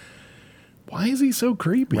go, why is he so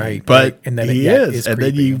creepy? Right. But and then he is. And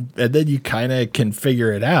then you kind of can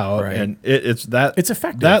figure it out. Right. And it's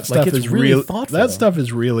effective. That stuff is really thoughtful. That stuff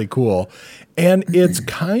is really cool. And it's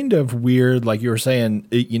kind of weird, like you were saying,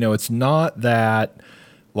 it's not that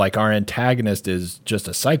like our antagonist is just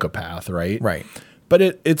a psychopath, right? Right. But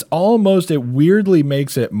it weirdly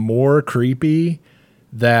makes it more creepy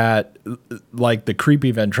that like the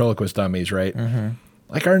creepy ventriloquist dummies, right? Mm-hmm.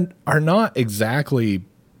 Like are not exactly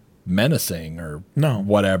menacing or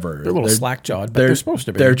whatever. They're a little slack-jawed, but they're supposed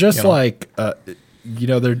to be. They're just like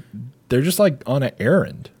they're just like on an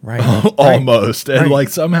errand, right? Almost, and like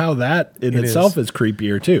somehow that in itself is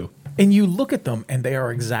creepier too. And you look at them, and they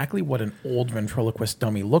are exactly what an old ventriloquist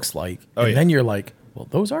dummy looks like. And then you're like, well,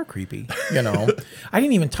 those are creepy. I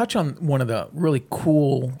didn't even touch on one of the really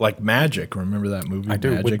cool... Like Magic. Remember that movie, I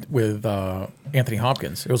do, Magic? with Anthony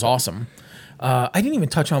Hopkins. It was awesome. I didn't even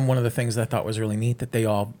touch on one of the things that I thought was really neat that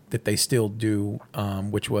they still do,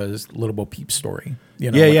 which was Little Bo Peep's story.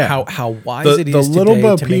 How wise it is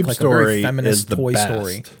today to make like a very feminist toy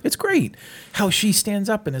story. It's great. How she stands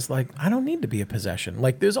up and is like, I don't need to be a possession.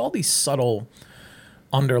 Like there's all these subtle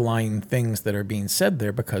underlying things that are being said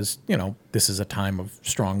there because this is a time of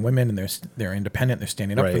strong women and they're independent, they're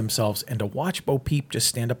standing up for themselves, and to watch Bo Peep just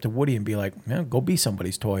stand up to Woody and be like, go be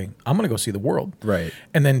somebody's toy, I'm gonna go see the world, right?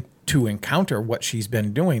 And then to encounter what she's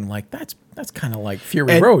been doing, like that's kind of like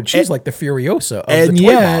Fury Road. She's like the Furiosa of the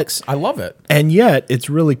toy box. I love it. And yet it's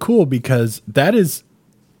really cool because that's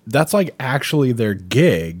like actually their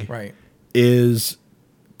gig, right? Is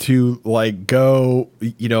to like go,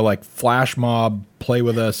 like flash mob, play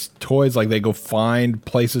with us toys. Like they go find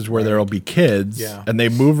places where there'll be kids, and they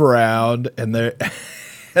move around, and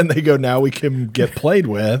they go, now we can get played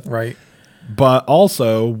with, right? But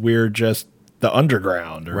also we're just the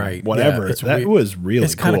underground or whatever. Yeah, that was really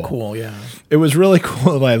it's kind of cool. Yeah, it was really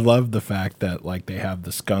cool. And I loved the fact that like they have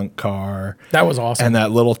the skunk car. That was awesome. And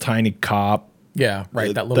that little tiny cop. Yeah,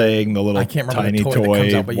 right. That little thing, the little I can't remember tiny the toy, that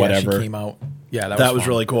comes out, but whatever. She came out. Yeah, that was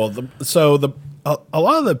really cool. A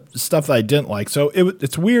lot of the stuff that I didn't like. So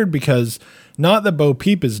it's weird because not that Bo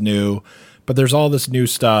Peep is new, but there's all this new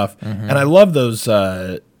stuff, and I love those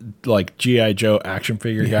like G.I. Joe action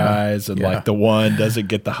figure guys, and like the one doesn't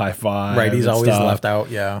get the high five. Right, he's always left out.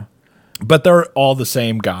 Yeah, but they're all the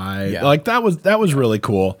same guy. Yeah. Like that was really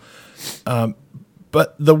cool.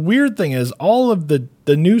 But the weird thing is all of the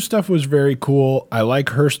new stuff was very cool. I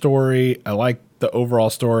like her story. I like the overall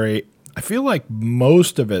story. I feel like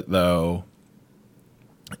most of it, though,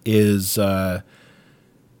 is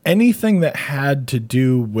anything that had to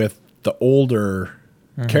do with the older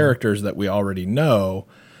characters that we already know,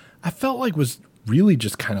 I felt like was really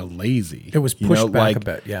just kind of lazy. It was pushed back a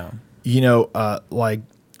bit, yeah. Like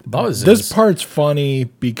Buzz this part's funny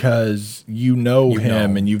because you know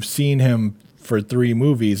him and you've seen him for 3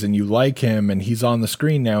 movies and you like him and he's on the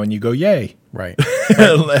screen now and you go, yay. Right.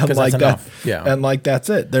 And like that. Enough. Yeah. And like that's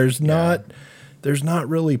it. There's not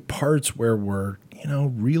really parts where we're,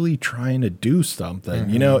 really trying to do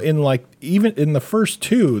something. In like even in the first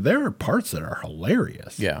 2, there are parts that are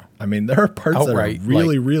hilarious. Yeah. I mean, there are parts that are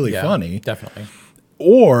really, really funny. Definitely.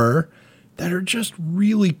 Or that are just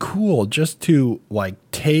really cool just to like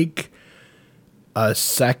take a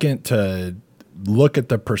second to look at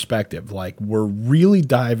the perspective. Like we're really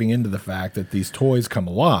diving into the fact that these toys come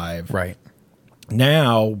alive. Right.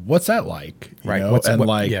 Now, what's that like? Right.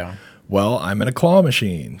 Well, I'm in a claw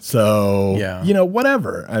machine. So,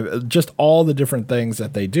 whatever. Just all the different things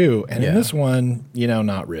that they do. And in this one,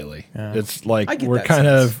 not really. Yeah. It's like we're kind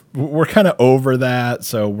of over that.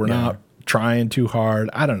 So we're not trying too hard.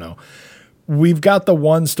 I don't know. We've got the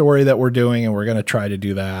one story that we're doing and we're going to try to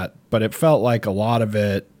do that. But it felt like a lot of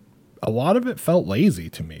it felt lazy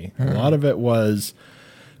to me. A lot of it was,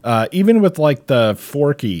 even with like the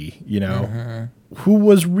Forky, who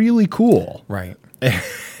was really cool. Right.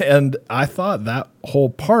 And I thought that whole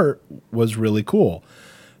part was really cool.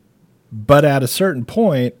 But at a certain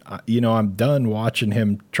point, I'm done watching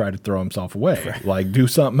him try to throw himself away, like do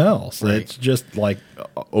something else. Right. It's just like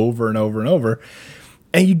over and over and over.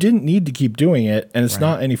 And you didn't need to keep doing it, and it's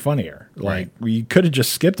not any funnier. Like we could have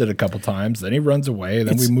just skipped it a couple times, then he runs away, and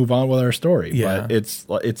then we move on with our story. Yeah. But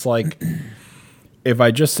it's like if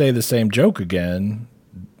I just say the same joke again,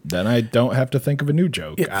 then I don't have to think of a new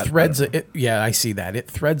joke. I see that. It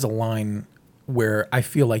threads a line where I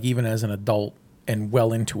feel like even as an adult and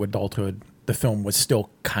well into adulthood, the film was still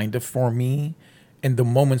kind of for me. And the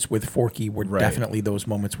moments with Forky were definitely those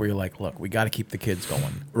moments where you're like, look, we got to keep the kids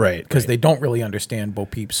going. Right. Because they don't really understand Bo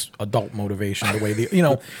Peep's adult motivation the way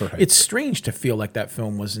it's strange to feel like that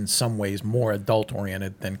film was in some ways more adult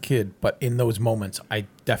oriented than kid. But in those moments, I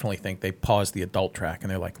definitely think they paused the adult track and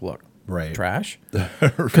they're like, look, trash.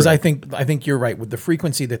 Because I think you're right. With the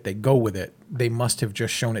frequency that they go with it, they must have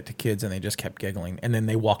just shown it to kids and they just kept giggling. And then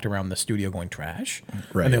they walked around the studio going, trash.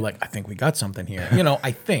 Right. And they're like, I think we got something here.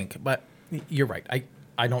 I think, but you're right.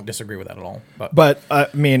 I don't disagree with that at all. But I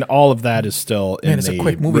mean, all of that is still in it's the a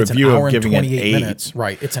quick movie. review it's an hour of and giving 28 it 8. minutes.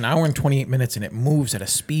 Right. It's an hour and 28 minutes and it moves at a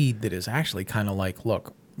speed that is actually kind of like,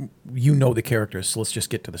 look, the characters, so let's just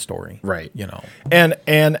get to the story. Right.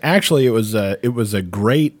 And actually it was a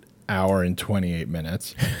great hour and 28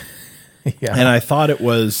 minutes. Yeah. And I thought it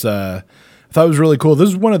was really cool. This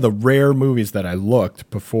is one of the rare movies that I looked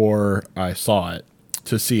before I saw it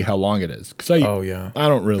to see how long it is. Because I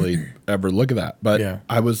don't really ever look at that. But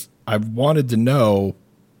I wanted to know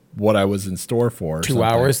what I was in store for. 2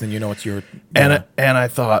 hours, then it's your... And I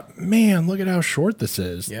thought, man, look at how short this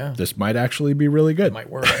is. Yeah. This might actually be really good. It might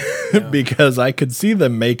work. Because I could see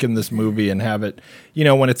them making this movie and have it,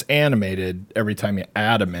 when it's animated, every time you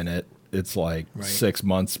add a minute, it's like 6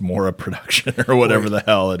 months more of production or whatever the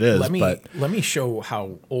hell it is. Let me show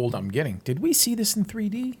how old I'm getting. Did we see this in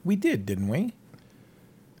 3D? We did, didn't we?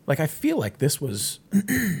 Like, I feel like this was...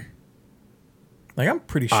 like, I'm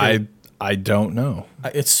pretty sure... I don't know.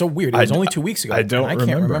 It's so weird. It was only 2 weeks ago. I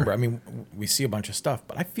can't remember. I mean, we see a bunch of stuff,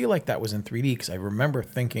 but I feel like that was in 3D because I remember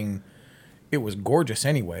thinking it was gorgeous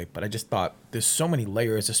anyway, but I just thought there's so many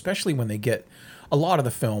layers, especially when they get a lot of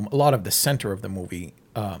the film, a lot of the center of the movie,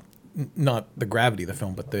 not the gravity of the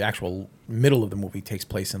film, but the actual middle of the movie takes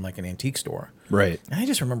place in like an antique store. Right. And I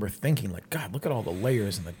just remember thinking like, God, look at all the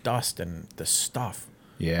layers and the dust and the stuff.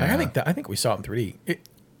 Yeah. Like, I think we saw it in 3D.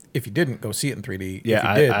 If you didn't, go see it in 3D.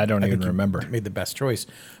 Yeah, if you did, I don't even remember. Made the best choice.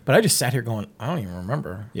 But I just sat here going, I don't even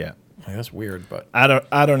remember. Yeah. Like, that's weird, but I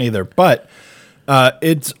don't either. But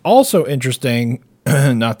it's also interesting,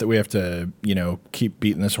 not that we have to, keep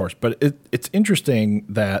beating this horse, but it's interesting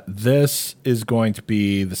that this is going to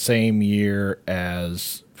be the same year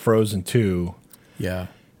as Frozen 2. Yeah.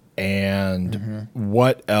 And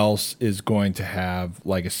what else is going to have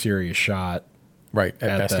like a serious shot? Right,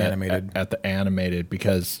 at Best Animated. At the animated,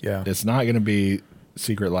 because it's not going to be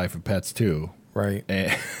Secret Life of Pets 2. Right.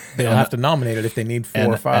 They'll have to nominate it if they need 4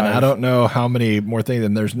 or 5. And I don't know how many more things.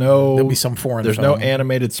 And there'll be some foreign There's film. no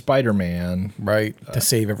animated Spider-Man. Right, to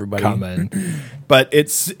save everybody. Coming. But it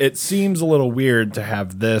seems a little weird to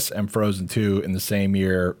have this and Frozen 2 in the same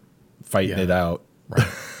year fighting it out.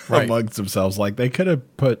 Right. Amongst themselves. Like, they could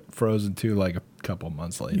have put Frozen 2 like a couple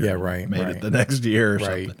months later. Yeah, right. Made right. it the next year or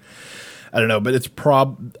Right. something. I don't know, but it's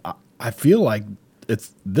I feel like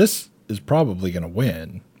this is probably going to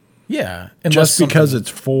win. Yeah. Just because it's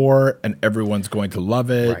 4 and everyone's going to love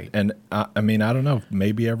it. Right. And I mean, I don't know.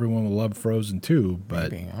 Maybe everyone will love Frozen too,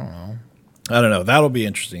 but maybe, I don't know. I don't know. That'll be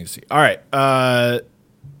interesting to see. All right.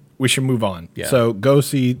 We should move on. Yeah. So go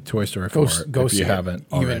see Toy Story 4 Go if see you it. haven't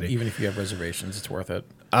already. Even if you have reservations, it's worth it.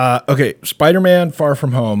 Okay. Spider-Man Far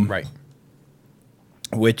From Home. Right.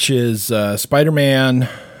 Which is Spider-Man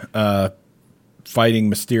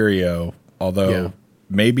fighting Mysterio. Although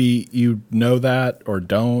maybe you know that or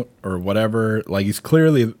don't or whatever. Like he's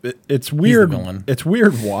clearly, it's weird. He's the villain. It's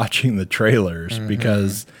weird watching the trailers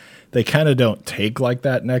because they kind of don't take like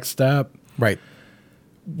that next step. Right.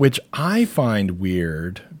 Which I find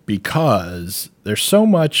weird because there's so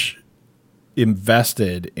much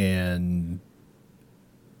invested in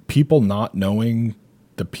people not knowing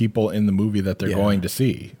the people in the movie that they're going to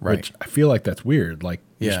see, Right. which I feel like that's weird. Like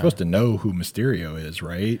you're Yeah. supposed to know who Mysterio is,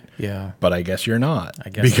 right? Yeah. But I guess you're not. I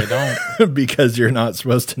guess they don't. Because you're not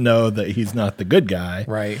supposed to know that he's not the good guy.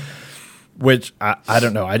 Right. Which I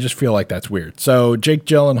don't know. I just feel like that's weird. So Jake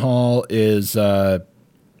Gyllenhaal is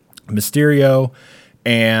Mysterio,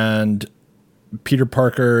 and Peter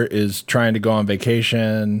Parker is trying to go on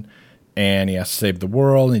vacation, and he has to save the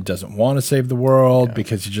world, and he doesn't want to save the world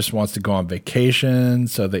because he just wants to go on vacation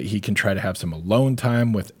so that he can try to have some alone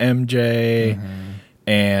time with MJ.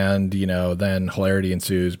 And, then hilarity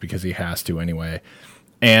ensues because he has to anyway.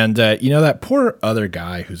 And, that poor other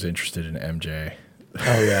guy who's interested in MJ.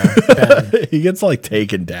 Oh, yeah. Ben. He gets like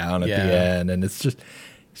taken down at Yeah. the end, and it's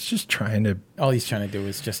just trying to. All he's trying to do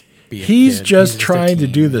is just be a He's kid. just a trying to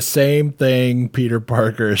teen. do the same thing Peter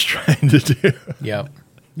Parker is trying to do.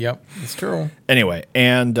 Yep. It's true. Anyway,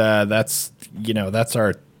 and that's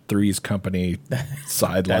our Three's Company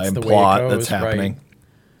sideline the way it plot goes, that's happening.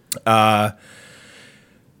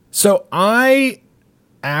 So I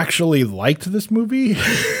actually liked this movie.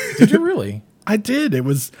 Did you really? I did. It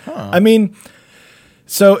was. I mean,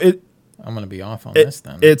 so I'm going to be off on this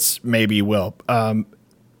then. It's maybe you will.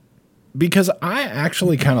 Because I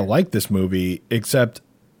actually kind of like this movie, except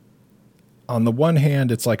on the one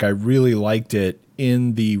hand, it's like I really liked it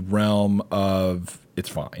in the realm of it's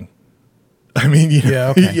fine. I mean,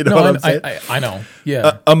 okay. you know what I'm saying? I know.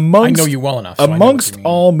 Yeah. I know you well enough. So amongst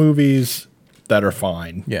all movies that are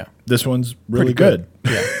fine, this one's really good.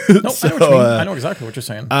 Yeah. No, So, I know what you mean. I know exactly what you're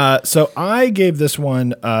saying. So I gave this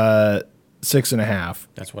one 6.5.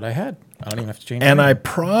 That's what I had. I don't even have to change And it. I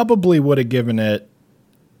probably would have given it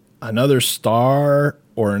another star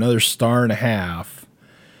or another star and a half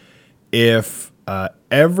if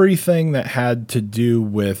everything that had to do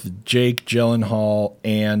with Jake Gyllenhaal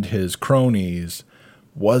and his cronies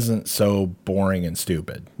wasn't so boring and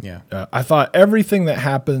stupid. Yeah. I thought everything that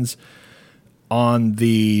happens on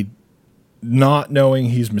the not knowing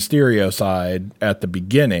he's Mysterio side at the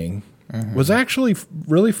beginning was actually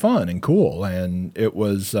really fun and cool. And it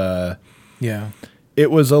was, it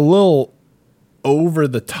was a little over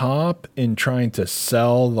the top in trying to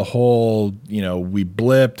sell the whole, we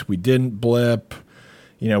blipped, we didn't blip.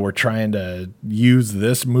 We're trying to use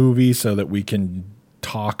this movie so that we can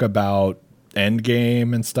talk about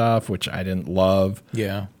Endgame and stuff, which I didn't love.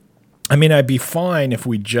 Yeah. I mean, I'd be fine if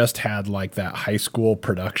we just had like that high school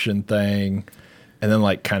production thing and then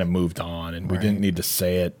like kind of moved on and we didn't need to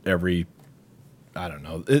say it every, I don't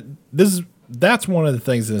know. That's one of the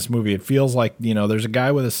things in this movie. It feels like, there's a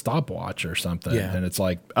guy with a stopwatch or something. Yeah. And it's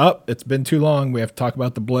like, it's been too long. We have to talk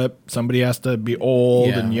about the blip. Somebody has to be old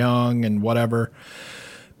and young and whatever.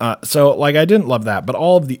 So like, I didn't love that, but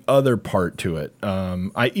all of the other part to it.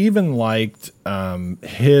 I even liked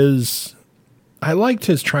I liked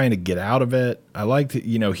his trying to get out of it. I liked,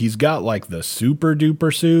 he's got like the super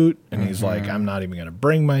duper suit and he's like, I'm not even going to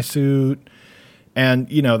bring my suit. And,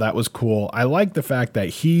 that was cool. I like the fact that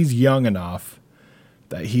he's young enough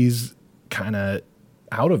that he's kind of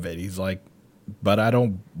out of it. He's like, but I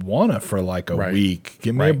don't want to for like a week.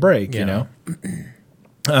 Give me a break, you know?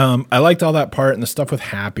 I liked all that part and the stuff with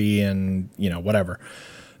Happy and, whatever.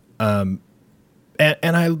 And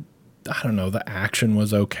I don't know, the action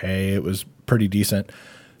was okay. It was pretty decent.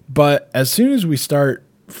 But as soon as we start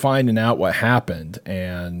finding out what happened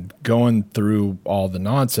and going through all the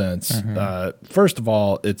nonsense, first of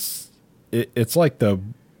all, it's like the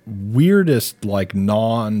weirdest like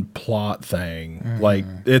non-plot thing. Like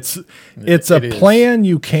it's a plan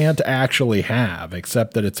you can't actually have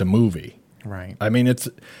except that it's a movie. Right. I mean, it's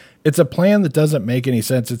a plan that doesn't make any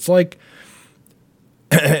sense. It's like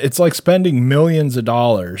spending millions of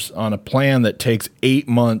dollars on a plan that takes 8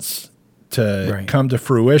 months to come to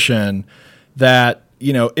fruition, that,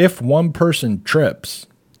 if one person trips,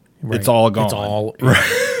 it's all gone. It's all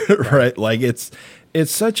right. Like it's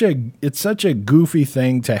such a goofy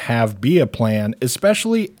thing to have be a plan,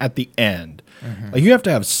 especially at the end. Mm-hmm. Like you have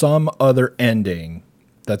to have some other ending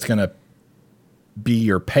that's going to be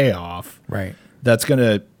your payoff. Right. That's going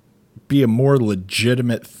to be a more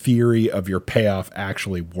legitimate theory of your payoff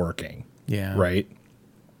actually working. Yeah. Right.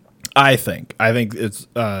 I think it's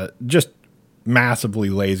just massively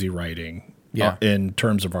lazy writing in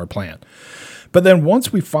terms of our plan. But then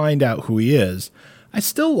once we find out who he is, I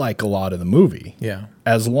still like a lot of the movie. Yeah.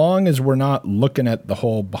 As long as we're not looking at the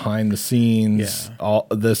whole behind the scenes, all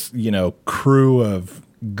this, crew of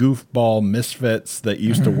goofball misfits that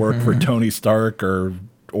used to work for Tony Stark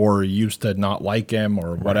or used to not like him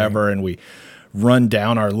or whatever. Right. And we run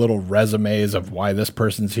down our little resumes of why this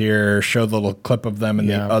person's here, show the little clip of them in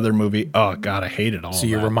the other movie. Oh God, I hated all of that. So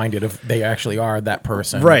you're reminded of they actually are that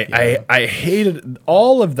person. Right. Yeah. I hated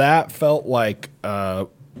all of that. Felt like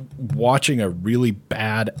watching a really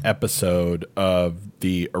bad episode of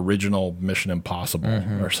the original Mission Impossible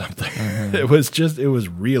or something. Mm-hmm. It was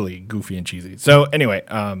really goofy and cheesy. So anyway,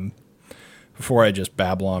 before I just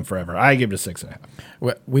babble on forever, I give it a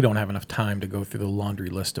 6.5. We don't have enough time to go through the laundry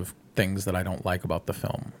list of things that I don't like about the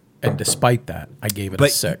film. And despite that, I gave it a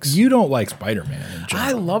 6. You don't like Spider-Man in general.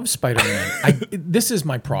 I love Spider-Man. This is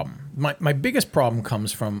my problem. My biggest problem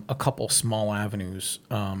comes from a couple small avenues,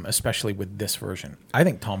 especially with this version. I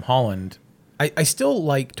think Tom Holland, I still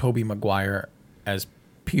like Tobey Maguire as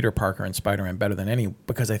Peter Parker and Spider-Man better than any,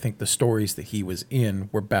 because I think the stories that he was in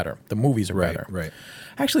were better. The movies are better. Right.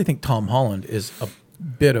 I actually think Tom Holland is a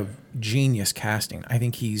bit of genius casting. I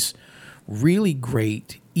think he's really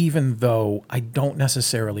great, even though I don't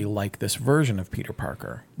necessarily like this version of Peter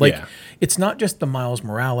Parker. It's not just the Miles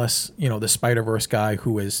Morales, the Spider-Verse guy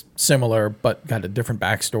who is similar but got a different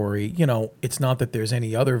backstory. It's not that there's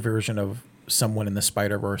any other version of someone in the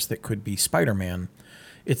Spider-Verse that could be Spider-Man.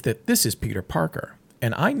 It's that this is Peter Parker.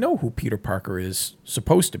 And I know who Peter Parker is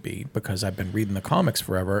supposed to be because I've been reading the comics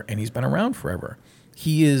forever and he's been around forever.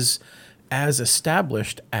 He is as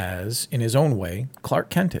established as, in his own way, Clark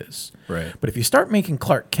Kent is. Right. But if you start making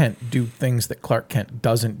Clark Kent do things that Clark Kent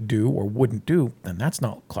doesn't do or wouldn't do, then that's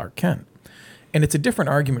not Clark Kent. And it's a different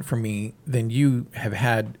argument for me than you have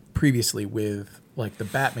had previously with like the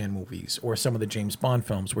Batman movies or some of the James Bond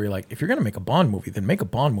films where you're like, if you're going to make a Bond movie, then make a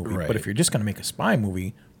Bond movie. Right. But if you're just going to make a spy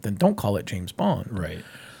movie, then don't call it James Bond. Right.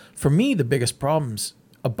 For me, the biggest problems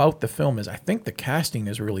about the film is I think the casting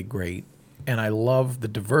is really great. And I love the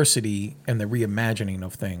diversity and the reimagining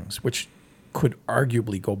of things, which could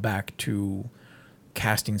arguably go back to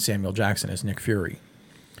casting Samuel Jackson as Nick Fury.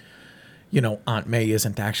 Aunt May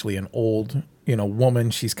isn't actually an old, woman.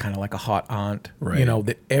 She's kind of like a hot aunt, right.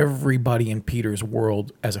 That everybody in Peter's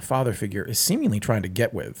world as a father figure is seemingly trying to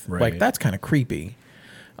get with. Right. Like, that's kind of creepy.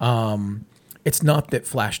 It's not that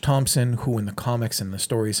Flash Thompson, who in the comics and the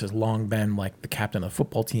stories has long been like the captain of the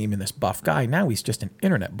football team and this buff guy, now he's just an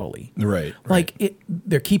internet bully. Right. Like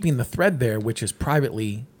they're keeping the thread there, which is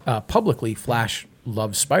publicly, Flash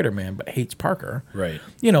loves Spider-Man but hates Parker. Right.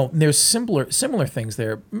 There's similar things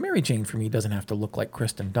there. Mary Jane for me doesn't have to look like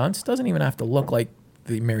Kristen Dunst. Doesn't even have to look like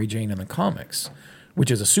the Mary Jane in the comics,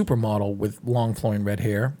 which is a supermodel with long flowing red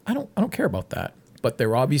hair. I don't care about that. But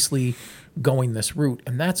they're obviously going this route,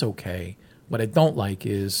 and that's okay. What I don't like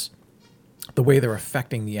is the way they're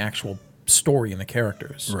affecting the actual story and the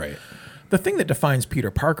characters. Right. The thing that defines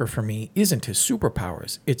Peter Parker for me isn't his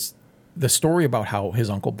superpowers. It's the story about how his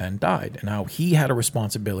Uncle Ben died and how he had a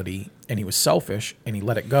responsibility and he was selfish and he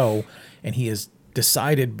let it go. And he has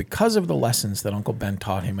decided, because of the lessons that Uncle Ben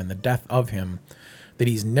taught him and the death of him, that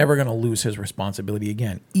he's never going to lose his responsibility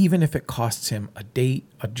again, even if it costs him a date,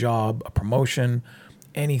 a job, a promotion,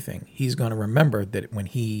 anything. He's going to remember that when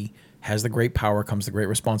he has the great power comes the great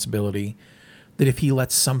responsibility, that if he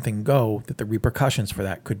lets something go, that the repercussions for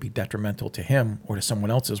that could be detrimental to him or to someone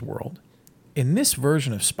else's world. In this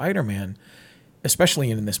version of Spider-Man, especially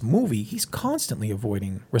in this movie, he's constantly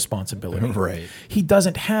avoiding responsibility. Right. He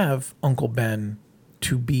doesn't have Uncle Ben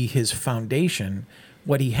to be his foundation.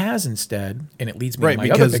 What he has instead, and it leads me to my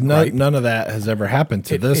other big gripe, because none of that has ever happened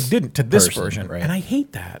to this. It didn't to this person, version, right. And I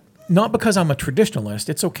hate that. Not because I'm a traditionalist.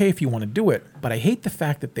 It's okay if you want to do it, but I hate the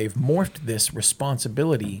fact that they've morphed this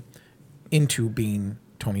responsibility into being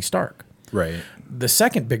Tony Stark. Right. The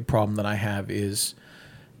second big problem that I have is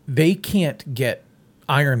they can't get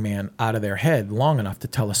Iron Man out of their head long enough to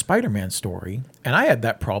tell a Spider-Man story. And I had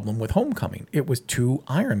that problem with Homecoming. It was too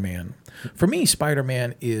Iron Man. For me,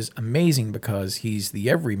 Spider-Man is amazing because he's the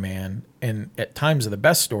everyman. And at times of the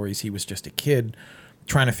best stories, he was just a kid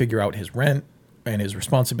trying to figure out his rent, and his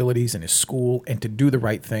responsibilities and his school and to do the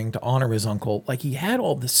right thing, to honor his uncle. Like, he had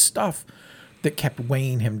all this stuff that kept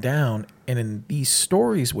weighing him down. And in these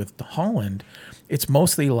stories with Holland, it's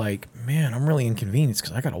mostly like, man, I'm really inconvenienced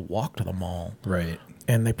because I got to walk to the mall. Right.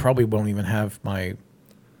 And they probably won't even have my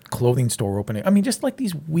clothing store opening. I mean, just like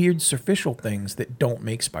these weird superficial things that don't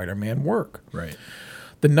make Spider-Man work. Right.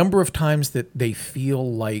 The number of times that they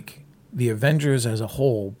feel like the Avengers as a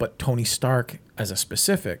whole, but Tony Stark as a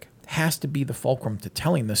specific, has to be the fulcrum to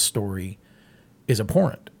telling this story is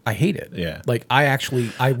abhorrent. I hate it. Yeah. Like, I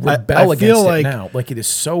rebel against it now. Like, it is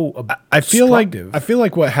so I feel like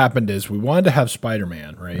what happened is we wanted to have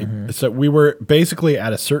Spider-Man, right? Mm-hmm. So we were basically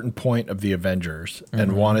at a certain point of the Avengers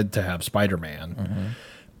and wanted to have Spider-Man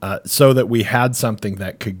so that we had something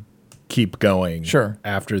that could keep going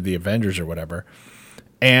after the Avengers or whatever.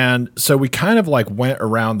 And so we kind of like went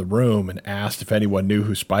around the room and asked if anyone knew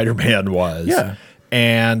who Spider-Man was. Yeah.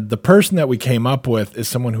 And the person that we came up with is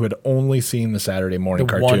someone who had only seen the Saturday morning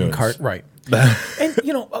cartoons. Right. And,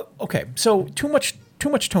 okay, so too much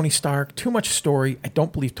Tony Stark, too much story. I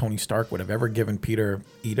don't believe Tony Stark would have ever given Peter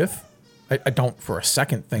Edith. I don't for a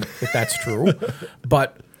second think that that's true.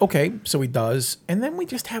 But, okay, so he does. And then we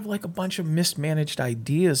just have like a bunch of mismanaged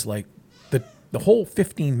ideas, like the whole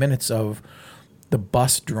 15 minutes of the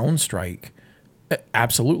bus drone strike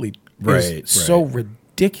absolutely is so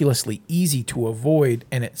ridiculously easy to avoid,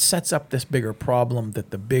 and it sets up this bigger problem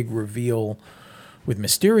that the big reveal with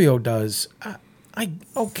Mysterio does. I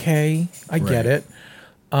get it.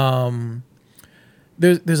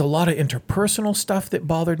 There's a lot of interpersonal stuff that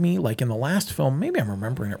bothered me. Like in the last film, maybe I'm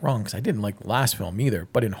remembering it wrong because I didn't like the last film either.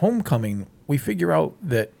 But in Homecoming, we figure out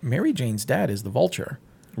that Mary Jane's dad is the Vulture.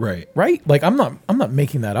 Right. Like I'm not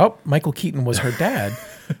making that up. Michael Keaton was her dad.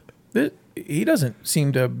 He doesn't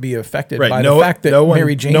seem to be affected by the fact that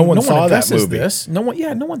Mary Jane. No one saw that movie. This. No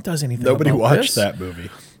one does anything. Nobody watched this. that movie.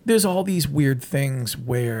 There's all these weird things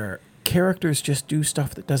where characters just do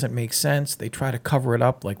stuff that doesn't make sense. They try to cover it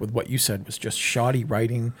up, like with what you said was just shoddy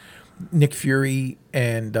writing. Nick Fury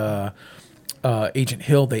and Agent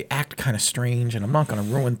Hill, they act kind of strange, and I'm not going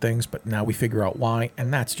to ruin things, but now we figure out why,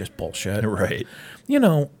 and that's just bullshit. Right.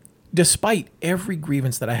 Despite every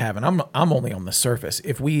grievance that I have, and I'm only on the surface.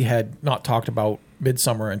 If we had not talked about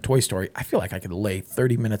Midsommar and Toy Story, I feel like I could lay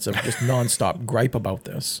 30 minutes of just nonstop gripe about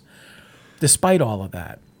this. Despite all of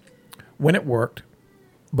that, when it worked,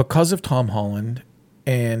 because of Tom Holland,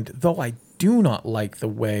 and though I do not like the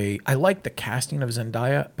way, I like the casting of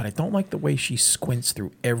Zendaya, but I don't like the way she squints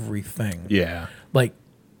through everything. Yeah. Like,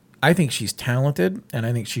 I think she's talented, and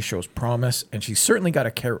I think she shows promise, and she's certainly got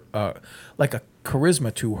a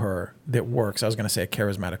charisma to her that works. I was going to say a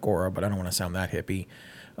charismatic aura, but I don't want to sound that hippie.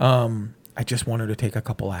 I just want her to take a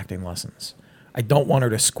couple acting lessons. I don't want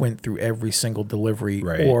her to squint through every single delivery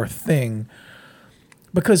or thing.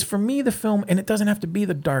 Because for me, the film, and it doesn't have to be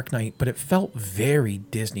The Dark Knight, but it felt very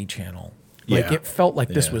Disney Channel. Like, it felt like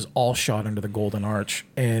this was all shot under the Golden Arch.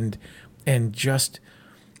 And just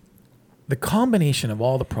the combination of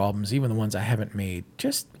all the problems, even the ones I haven't made,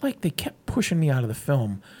 just like they kept pushing me out of the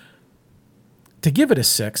film. To give it a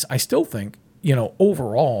 6, I still think,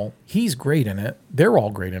 overall, he's great in it. They're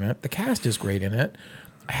all great in it. The cast is great in it.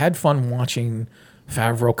 I had fun watching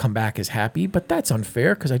Favreau come back as Happy, but that's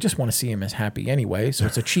unfair because I just want to see him as Happy anyway. So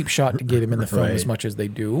it's a cheap shot to get him in the film as much as they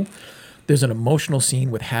do. There's an emotional scene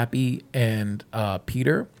with Happy and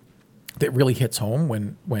Peter that really hits home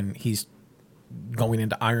when he's going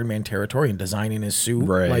into Iron Man territory and designing his suit.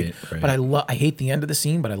 But I hate the end of the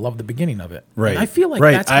scene, but I love the beginning of it. Right. And I feel like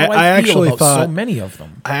that's how I feel about so many of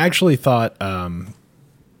them. I actually thought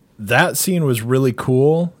that scene was really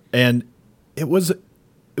cool, and it was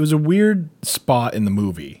a weird spot in the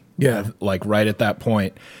movie. Yeah. Like right at that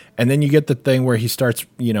point. And then you get the thing where he starts,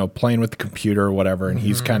 playing with the computer or whatever, and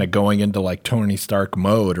he's kind of going into like Tony Stark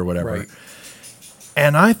mode or whatever. Right.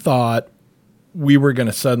 And I thought we were going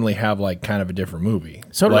to suddenly have like kind of a different movie.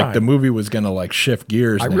 So like the movie was going to like shift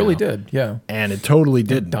gears. I really did. Yeah. And it totally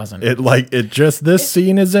didn't. It doesn't. This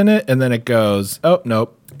scene is in it, and then it goes, oh,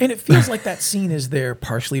 nope. And it feels like that scene is there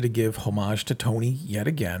partially to give homage to Tony yet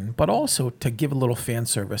again, but also to give a little fan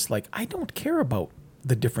service. Like, I don't care about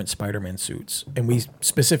the different Spider-Man suits. And we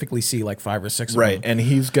specifically see like 5 or 6 of them. Right. And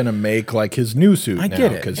he's going to make like his new suit now.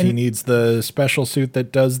 Get it. Because he needs the special suit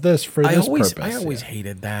that does this for this purpose. I always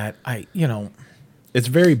hated that. It's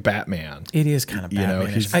very Batman. It is kind of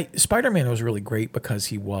Batman-ish. Spider-Man was really great because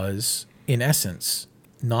he was, in essence,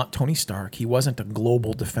 not Tony Stark. He wasn't a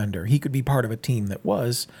global defender. He could be part of a team that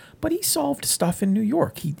was, but he solved stuff in New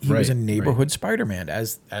York. He was a neighborhood Spider-Man,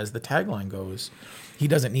 as the tagline goes. He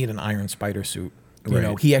doesn't need an Iron Spider suit. You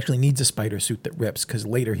know, he actually needs a spider suit that rips because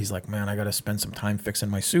later he's like, man, I got to spend some time fixing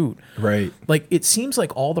my suit. Right. Like, it seems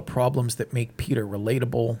like all the problems that make Peter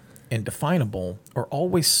relatable and definable are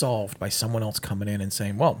always solved by someone else coming in and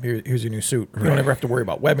saying, well, here's your new suit. You don't ever have to worry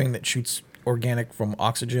about webbing that shoots organic from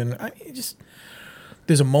oxygen.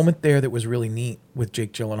 There's a moment there that was really neat with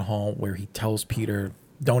Jake Gyllenhaal where he tells Peter,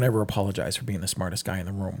 don't ever apologize for being the smartest guy in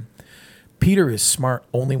the room. Peter is smart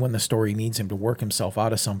only when the story needs him to work himself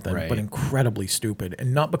out of something, but incredibly stupid.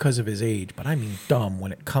 And not because of his age, but I mean dumb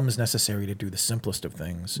when it comes necessary to do the simplest of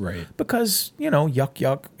things. Right. Because, you know, yuck,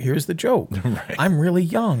 yuck, here's the joke. I'm really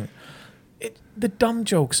young. The dumb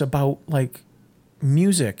jokes about, like,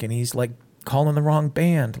 music, and he's, like, calling the wrong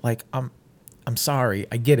band. Like, I'm sorry.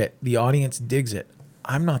 I get it. The audience digs it.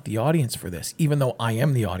 I'm not the audience for this, even though I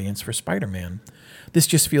am the audience for Spider-Man. This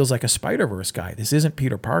just feels like a Spider-Verse guy. This isn't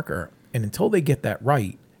Peter Parker. And until they get that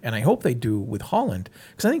right, and I hope they do with Holland,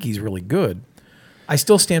 because I think he's really good, I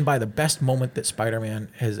still stand by the best moment that Spider-Man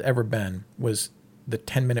has ever been was the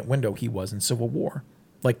 10-minute window he was in Civil War.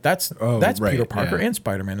 Like, that's Peter Parker and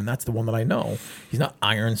Spider-Man, and that's the one that I know. He's not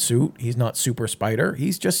Iron Suit. He's not Super Spider.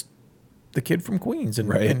 He's just the kid from Queens and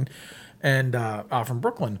from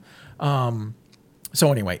Brooklyn.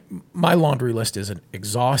 So anyway, my laundry list isn't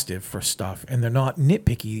exhaustive for stuff, and they're not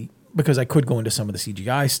nitpicky, because I could go into some of the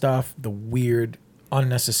CGI stuff, the weird,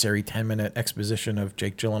 unnecessary 10-minute exposition of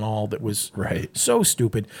Jake Gyllenhaal that was so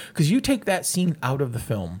stupid. Because you take that scene out of the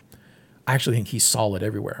film, I actually think he's solid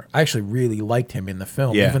everywhere. I actually really liked him in the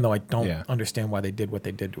film, even though I don't understand why they did what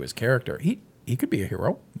they did to his character. He could be a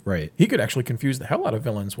hero. Right. He could actually confuse the hell out of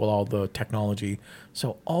villains with all the technology.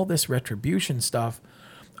 So all this retribution stuff,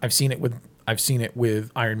 I've seen it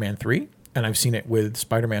with Iron Man 3. And I've seen it with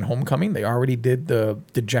Spider-Man Homecoming. They already did the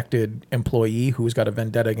dejected employee who's got a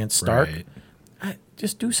vendetta against Stark.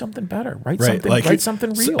 Just do something better. Write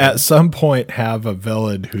something real. At some point, have a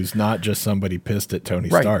villain who's not just somebody pissed at Tony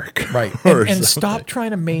Stark. Right. And stop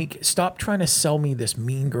trying to sell me this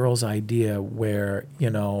Mean Girls idea where, you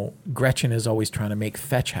know, Gretchen is always trying to make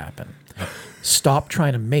fetch happen. Stop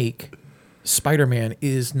trying to make Spider-Man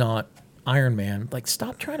is not Iron Man. Like,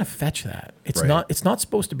 stop trying to fetch that. It's not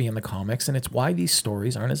supposed to be in the comics, and it's why these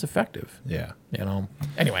stories aren't as effective. Yeah. You know.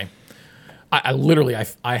 Anyway, I literally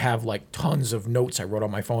have like tons of notes I wrote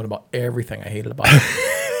on my phone about everything I hated about it.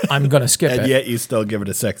 I'm gonna skip it. And yet you still give it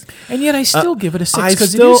a 6. And yet I still give it a 6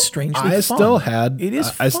 because it is strangely fun. I still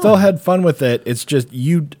had fun with it. It's just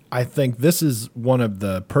I think this is one of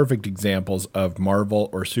the perfect examples of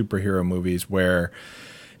Marvel or superhero movies where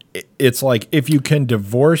it's like if you can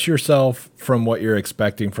divorce yourself from what you're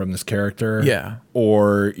expecting from this character,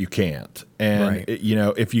 or you can't. And you know,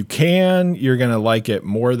 if you can, you're gonna like it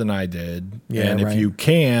more than I did, and if you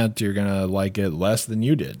can't, you're gonna like it less than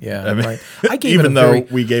you did. Yeah, I mean, I gave even though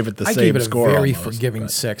we gave it the same score, a very forgiving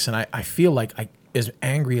 6, and I feel like as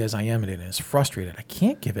angry as I am at it and as frustrated, I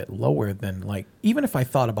can't give it lower than, like, even if I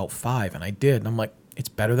thought about 5, and I did, and I'm like, it's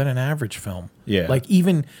better than an average film. Yeah, like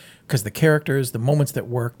even. Because the characters, the moments that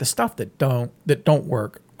work, the stuff that don't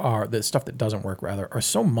work, the stuff that doesn't work rather, are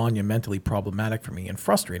so monumentally problematic for me and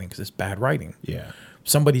frustrating because it's bad writing. Yeah,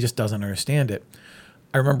 somebody just doesn't understand it.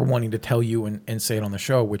 I remember wanting to tell you and say it on the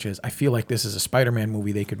show, which is I feel like this is a Spider-Man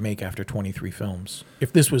movie they could make after 23 films.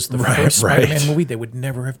 If this was the first Spider-Man movie, they would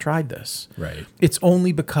never have tried this. Right. It's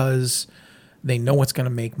only because they know it's going to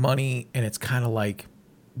make money, and it's kind of like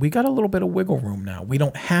we got a little bit of wiggle room now. We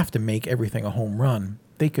don't have to make everything a home run.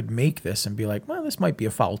 They could make this and be like, well, this might be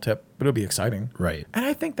a foul tip, but it'll be exciting. Right. And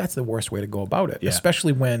I think that's the worst way to go about it,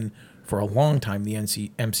 especially when for a long time the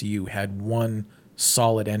MCU had one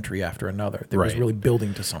solid entry after another that was really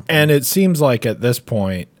building to something. And it seems like at this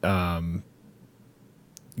point,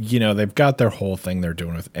 you know, they've got their whole thing they're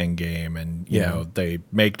doing with Endgame, and you know, they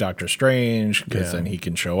make Doctor Strange because then he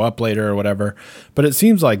can show up later or whatever. But it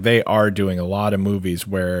seems like they are doing a lot of movies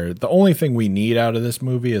where the only thing we need out of this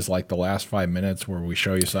movie is like the last 5 minutes where we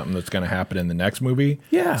show you something that's going to happen in the next movie.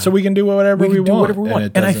 Yeah, so we can do whatever we want. And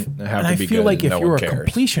it doesn't have to be good. I feel like if you're a cares.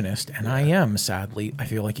 completionist, and I am, sadly, I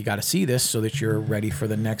feel like you got to see this so that you're ready for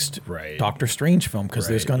the next Doctor Strange film, because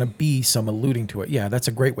there's going to be some alluding to it. Yeah, that's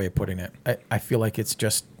a great way of putting it. I feel like it's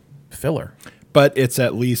just filler, but it's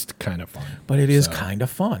at least kind of fun. But it is kind of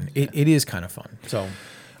fun. It is kind of fun. So,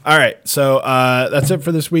 all right. So that's it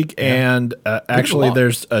for this week. And actually,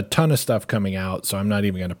 there's a ton of stuff coming out, so I'm not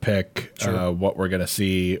even going to pick what we're going to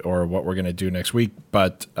see or what we're going to do next week.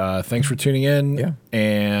 But thanks for tuning in,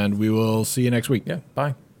 and we will see you next week. Yeah.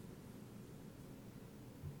 Bye.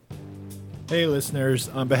 Hey, listeners.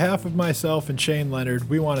 On behalf of myself and Shane Leonard,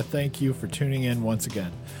 we want to thank you for tuning in once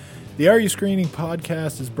again. The Are You Screening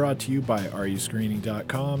podcast is brought to you by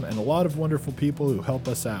areyouscreening.com and a lot of wonderful people who help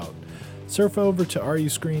us out. Surf over to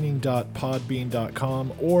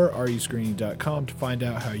areyouscreening.podbean.com or areyouscreening.com to find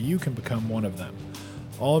out how you can become one of them.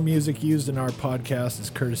 All music used in our podcast is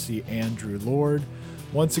courtesy Andrew Lord.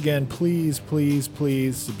 Once again, please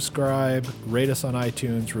subscribe, rate us on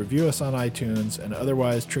iTunes, review us on iTunes, and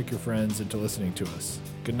otherwise trick your friends into listening to us.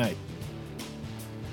 Good night.